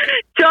 joke.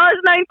 Jaws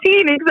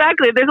 19,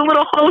 exactly. There's a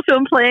little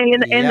holophone playing in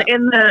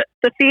the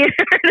theater.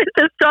 It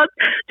says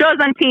Jaws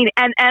 19,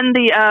 and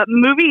the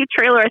movie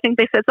trailer, I think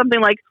they said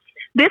something like,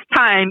 "This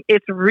time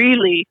it's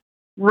really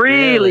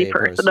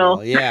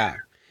personal." Yeah.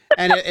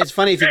 And it's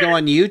funny, if you go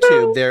on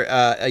YouTube, there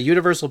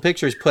Universal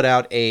Pictures put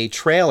out a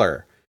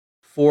trailer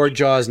for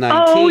Jaws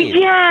 19. Oh,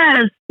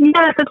 yes,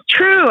 that's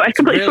true. I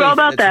completely forgot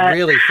about that. It's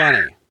really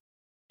funny.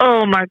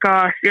 Oh my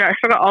gosh, yeah, I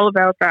forgot all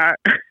about that.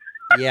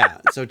 Yeah,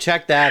 so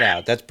check that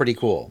out. That's pretty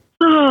cool.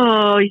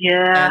 Oh,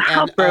 yeah.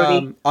 How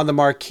Brody. On the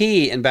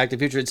marquee in Back to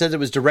the Future, it says it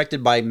was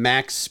directed by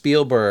Max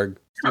Spielberg,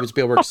 Steven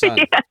Spielberg's son.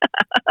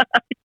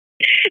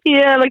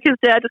 Yeah, like his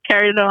dad just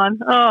carried it on.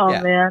 Oh,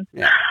 man.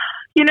 Yeah.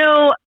 You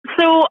know,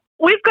 so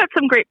we've got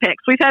some great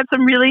picks. We've had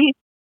some really,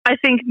 I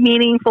think,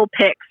 meaningful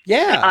picks.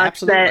 Yeah,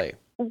 absolutely.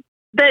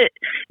 That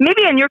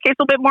maybe in your case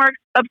a little bit more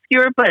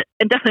obscure, but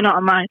definitely not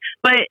on mine.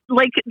 But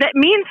like that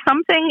means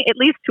something, at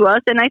least to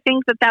us, and I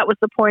think that was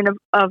the point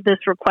of this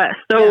request.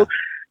 So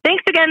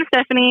thanks again,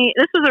 Stephanie.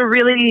 This was a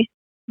really,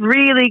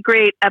 really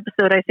great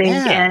episode, I think,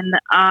 and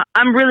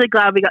I'm really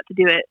glad we got to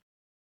do it.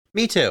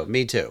 Me too.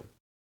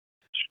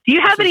 Do you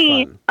have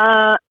any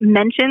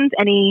mentions?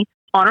 Any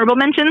honorable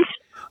mentions?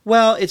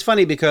 Well, it's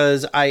funny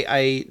because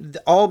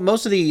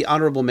most of the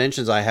honorable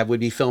mentions I have would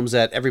be films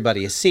that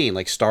everybody has seen,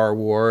 like Star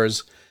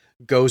Wars,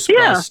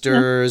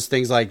 Ghostbusters,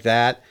 things like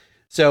that.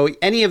 So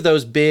any of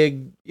those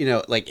big,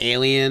 like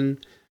Alien,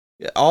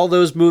 all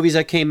those movies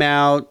that came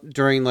out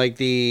during like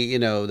the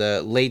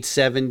late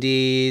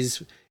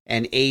 70s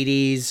and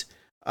 80s,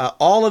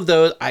 all of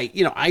those,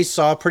 I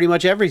saw pretty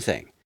much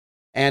everything.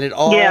 And it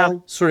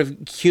all sort of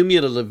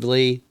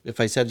cumulatively, if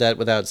I said that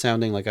without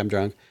sounding like I'm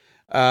drunk,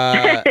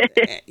 had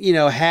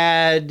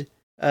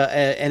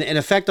an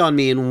effect on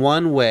me in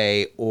one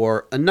way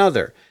or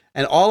another.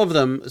 And all of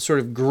them sort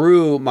of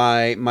grew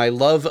my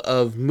love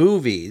of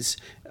movies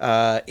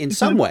in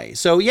some way.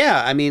 So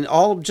yeah, I mean,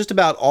 just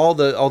about all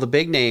the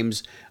big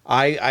names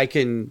I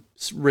can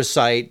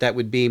recite. That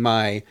would be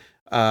my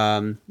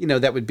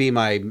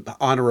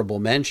honorable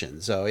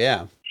mention. So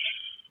yeah.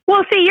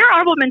 Well, see, your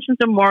honorable mentions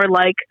are more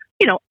like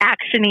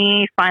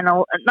actiony,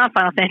 not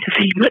Final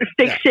Fantasy, but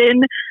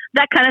fiction,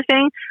 that kind of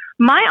thing.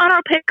 My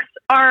honorable picks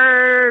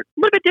are a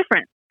little bit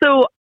different.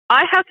 So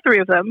I have 3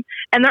 of them,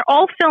 and they're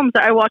all films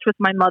that I watch with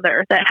my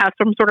mother that have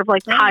some sort of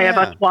like tie of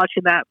us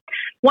watching that.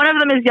 One of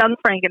them is Young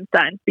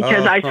Frankenstein,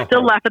 because I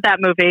still laugh at that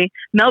movie.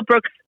 Mel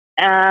Brooks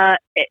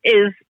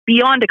is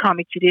beyond a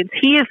comic genius.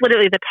 He is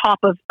literally the top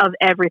of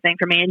everything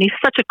for me, and he's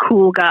such a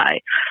cool guy.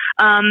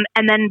 And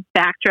then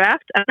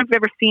Backdraft. I don't know if you've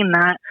ever seen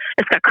that.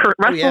 It's got Kurt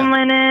Russell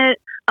in it,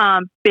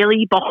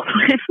 Billy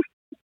Baldwin.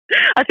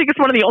 I think it's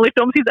one of the only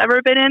films he's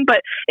ever been in, but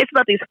it's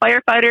about these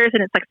firefighters,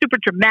 and it's like super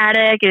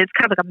dramatic, and it's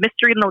kind of like a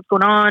mystery to know what's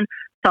going on.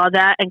 Saw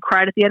that and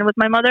cried at the end with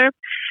my mother.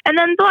 And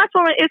then the last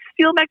one is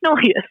Steel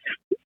Magnolias.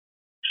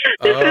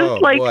 This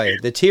is like, boy,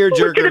 the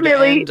tearjerker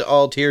to end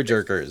all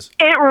tearjerkers.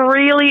 It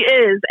really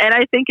is, and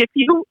I think if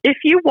you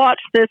watch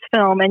this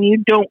film and you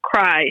don't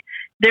cry,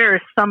 there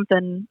is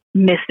something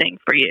missing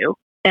for you,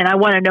 and I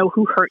want to know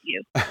who hurt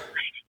you.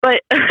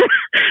 But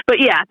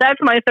yeah, that's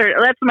my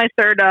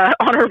third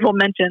honorable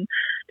mention,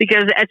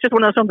 because it's just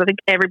one of those films I think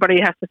everybody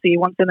has to see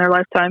once in their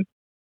lifetime.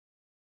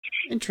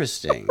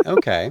 Interesting.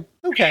 Okay.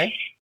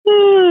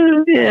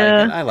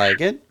 Yeah, I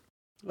like it.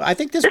 I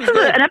think this was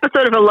an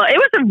episode of it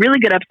was a really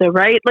good episode,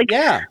 right? Like,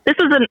 this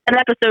was an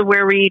episode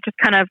where we just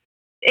kind of,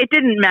 it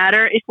didn't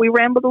matter if we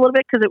rambled a little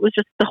bit, because it was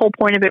just, the whole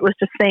point of it was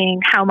just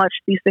saying how much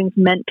these things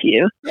meant to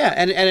you. Yeah,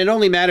 and it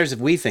only matters if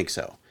we think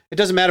so. It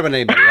doesn't matter what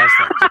anybody else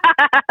thinks.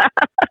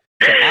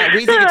 So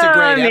we think it's a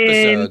great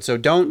episode, so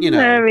don't,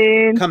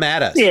 come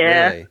at us.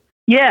 Yeah. Really.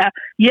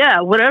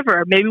 Yeah,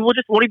 whatever. Maybe we won't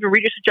even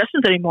read your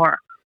suggestions anymore,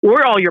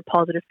 or all your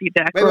positive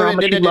feedback. No,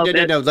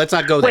 let's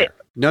not go there.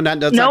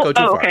 Let's not go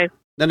too far. Okay.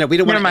 No, we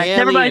don't want to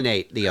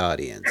alienate the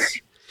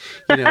audience.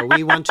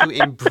 We want to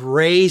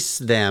embrace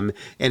them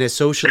in a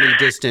socially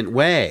distant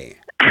way.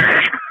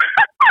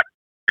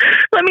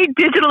 Let me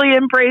digitally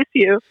embrace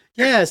you.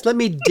 Yes, let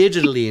me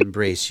digitally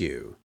embrace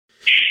you.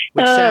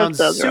 Which sounds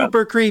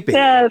super creepy.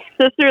 Yes,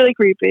 that's really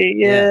creepy.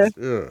 Yeah.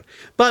 Yes.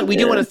 But we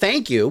do want to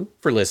thank you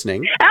for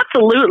listening.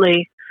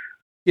 Absolutely.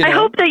 I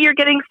hope that you're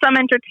getting some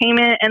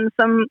entertainment and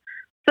some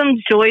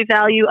joy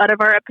value out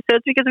of our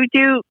episodes, because we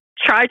do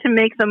try to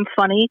make them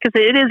funny, because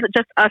it is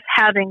just us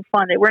having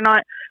fun. We're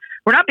not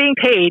being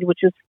paid,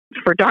 which is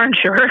for darn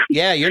sure.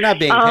 Yeah, you're not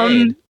being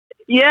paid.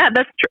 Yeah,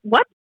 that's true.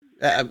 What?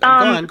 Go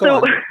on.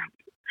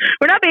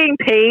 We're not being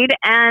paid,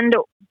 and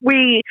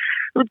we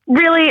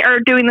really are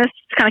doing this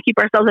to kind of keep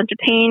ourselves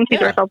entertained,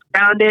 keep ourselves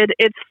grounded.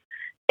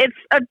 It's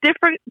a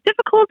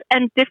difficult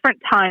and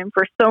different time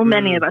for so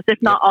many of us,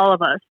 if not all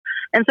of us.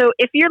 And so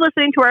if you're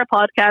listening to our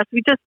podcast,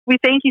 we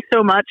thank you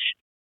so much.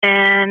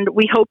 And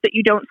we hope that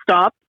you don't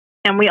stop.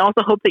 And we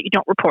also hope that you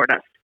don't report us.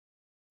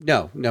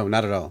 No,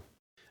 not at all.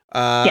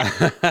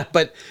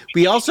 But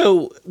we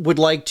also would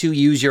like to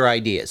use your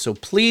ideas. So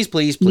please,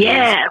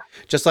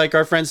 just like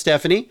our friend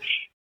Stephanie,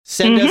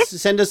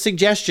 send us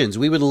suggestions.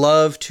 We would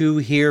love to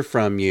hear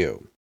from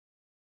you.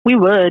 We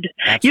would.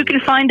 Absolutely. You can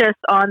find us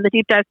on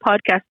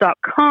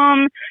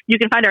thedeepdivepodcast.com. You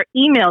can find our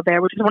email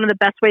there, which is one of the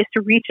best ways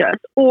to reach us,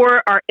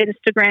 or our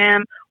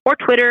Instagram or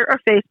Twitter or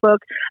Facebook.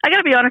 I got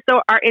to be honest,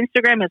 though, our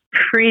Instagram is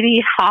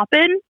pretty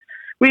hopping.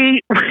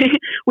 We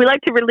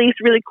like to release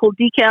really cool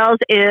decals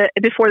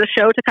before the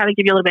show to kind of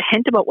give you a little bit of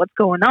hint about what's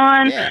going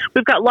on. Yeah.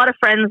 We've got a lot of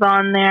friends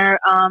on there.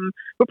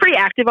 We're pretty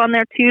active on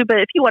there too, but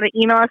if you want to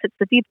email us, it's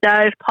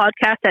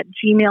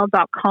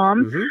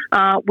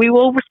thedeepdivepodcast@gmail.com. We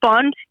will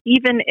respond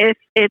even if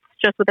it's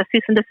just with a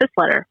cease and desist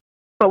letter,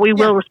 but we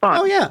will respond.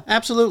 Oh yeah,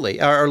 absolutely.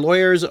 Our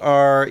lawyers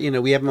are,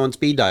 we have them on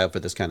speed dial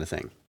for this kind of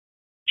thing.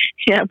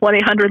 Yeah,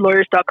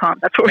 1-800-lawyers.com.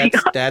 That's where we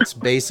got. That's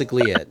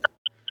basically it.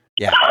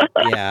 Yeah.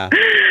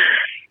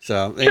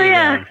 So this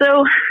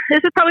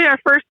is probably our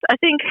first, I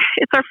think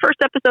it's our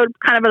first episode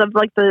kind of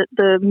like the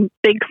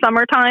big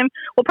summertime.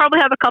 We'll probably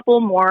have a couple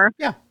more.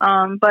 Yeah.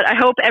 But I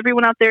hope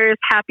everyone out there is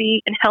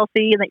happy and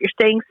healthy and that you're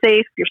staying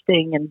safe, you're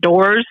staying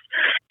indoors.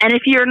 And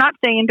if you're not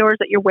staying indoors,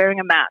 that you're wearing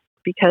a mask,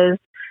 because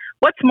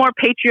what's more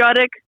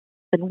patriotic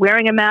than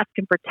wearing a mask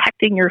and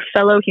protecting your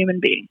fellow human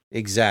being?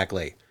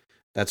 Exactly.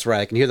 That's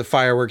right. I can hear the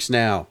fireworks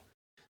now.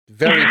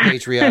 Very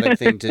patriotic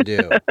thing to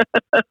do.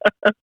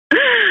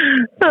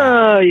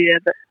 Oh, yeah.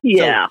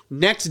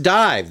 So,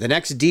 the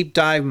next deep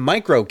dive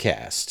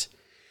microcast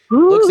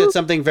looks at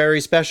something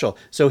very special.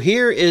 So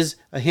here is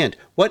a hint.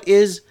 What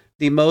is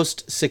the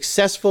most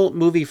successful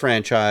movie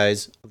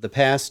franchise of the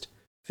past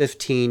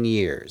 15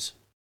 years?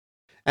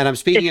 And I'm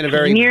speaking in a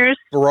very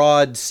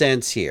broad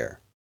sense here.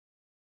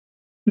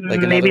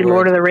 Like maybe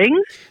Lord of the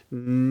Rings?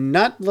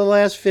 Not the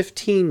last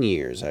 15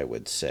 years, I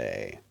would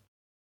say.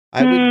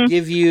 I would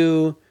give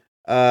you,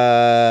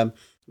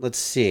 let's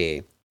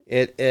see.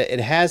 It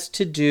has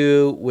to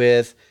do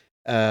with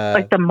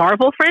like the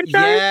Marvel franchise.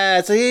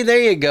 Yeah, so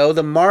there you go,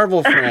 the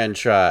Marvel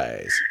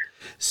franchise.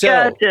 So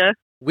gotcha.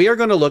 We are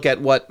going to look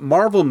at what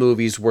Marvel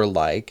movies were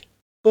like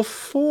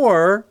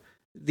before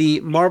the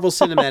Marvel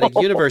Cinematic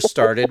Universe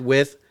started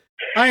with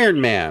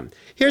Iron Man.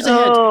 Here's a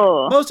hint: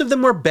 most of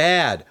them were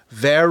bad,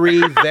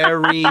 very,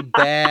 very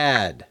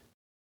bad.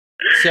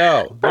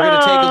 So we're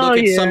going to take a look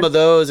at some of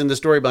those and the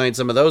story behind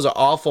some of those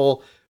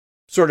awful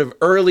sort of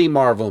early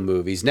Marvel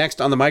movies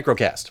next on the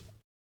microcast.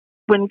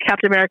 When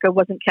Captain America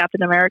wasn't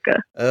Captain America.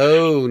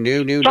 Oh,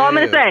 no. That's all I'm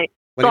going to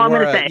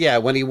say. Yeah,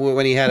 when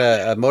he had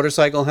a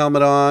motorcycle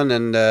helmet on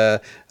and a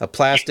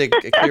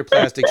clear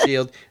plastic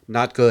shield.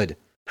 Not good.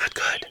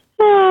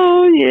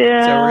 Oh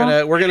yeah.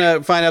 So we're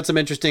gonna find out some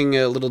interesting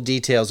little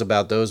details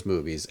about those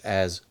movies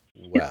as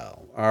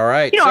well. All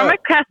right. Our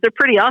microcasts are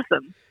pretty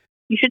awesome.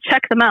 You should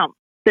check them out.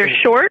 They're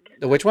short.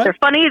 Which one? They're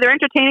funny. They're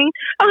entertaining.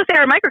 I was going to say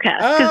our microcast.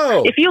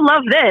 Oh. If you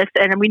love this,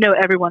 and we know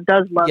everyone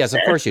does love this. Yes,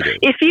 of course you do.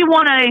 If you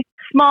want a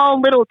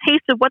small little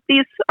taste of what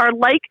these are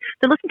like,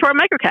 then listen to our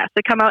microcasts.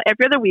 They come out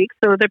every other week,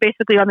 so they're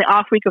basically on the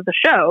off week of the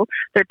show.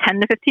 They're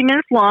 10 to 15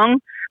 minutes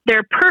long.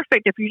 They're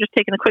perfect if you're just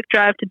taking a quick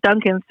drive to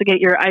Dunkin's to get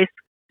your iced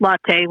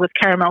latte with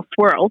caramel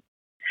swirl.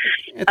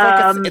 It's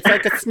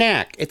like a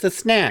snack. It's a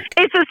snack.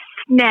 It's a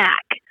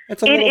snack.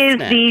 It's a little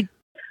snack.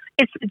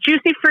 It's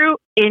juicy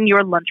fruit in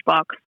your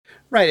lunchbox.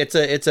 Right,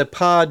 it's a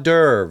pas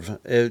d'oeuvre,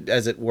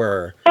 as it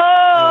were.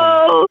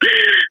 Oh,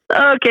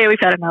 okay, we've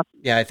had enough.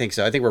 Yeah, I think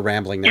so. I think we're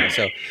rambling now.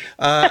 So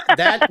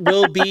that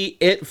will be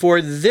it for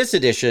this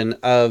edition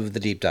of the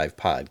Deep Dive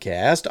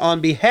Podcast. On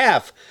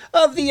behalf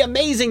of the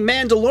amazing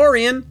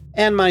Mandalorian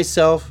and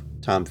myself,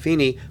 Tom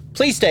Feeney,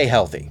 please stay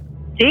healthy.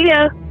 See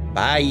ya.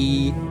 Bye.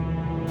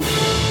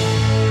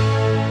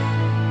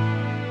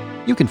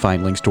 You can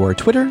find links to our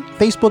Twitter,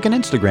 Facebook, and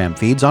Instagram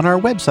feeds on our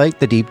website,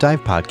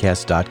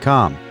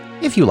 thedeepdivepodcast.com.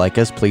 If you like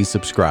us, please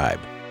subscribe.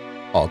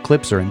 All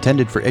clips are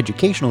intended for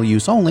educational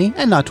use only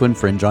and not to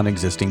infringe on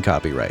existing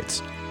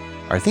copyrights.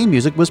 Our theme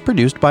music was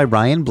produced by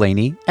Ryan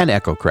Blaney and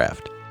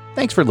EchoCraft.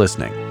 Thanks for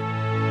listening.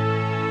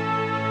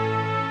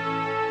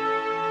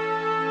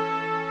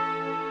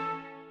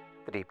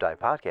 The Deep Dive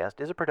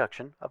Podcast is a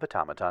production of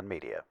Automaton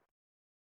Media.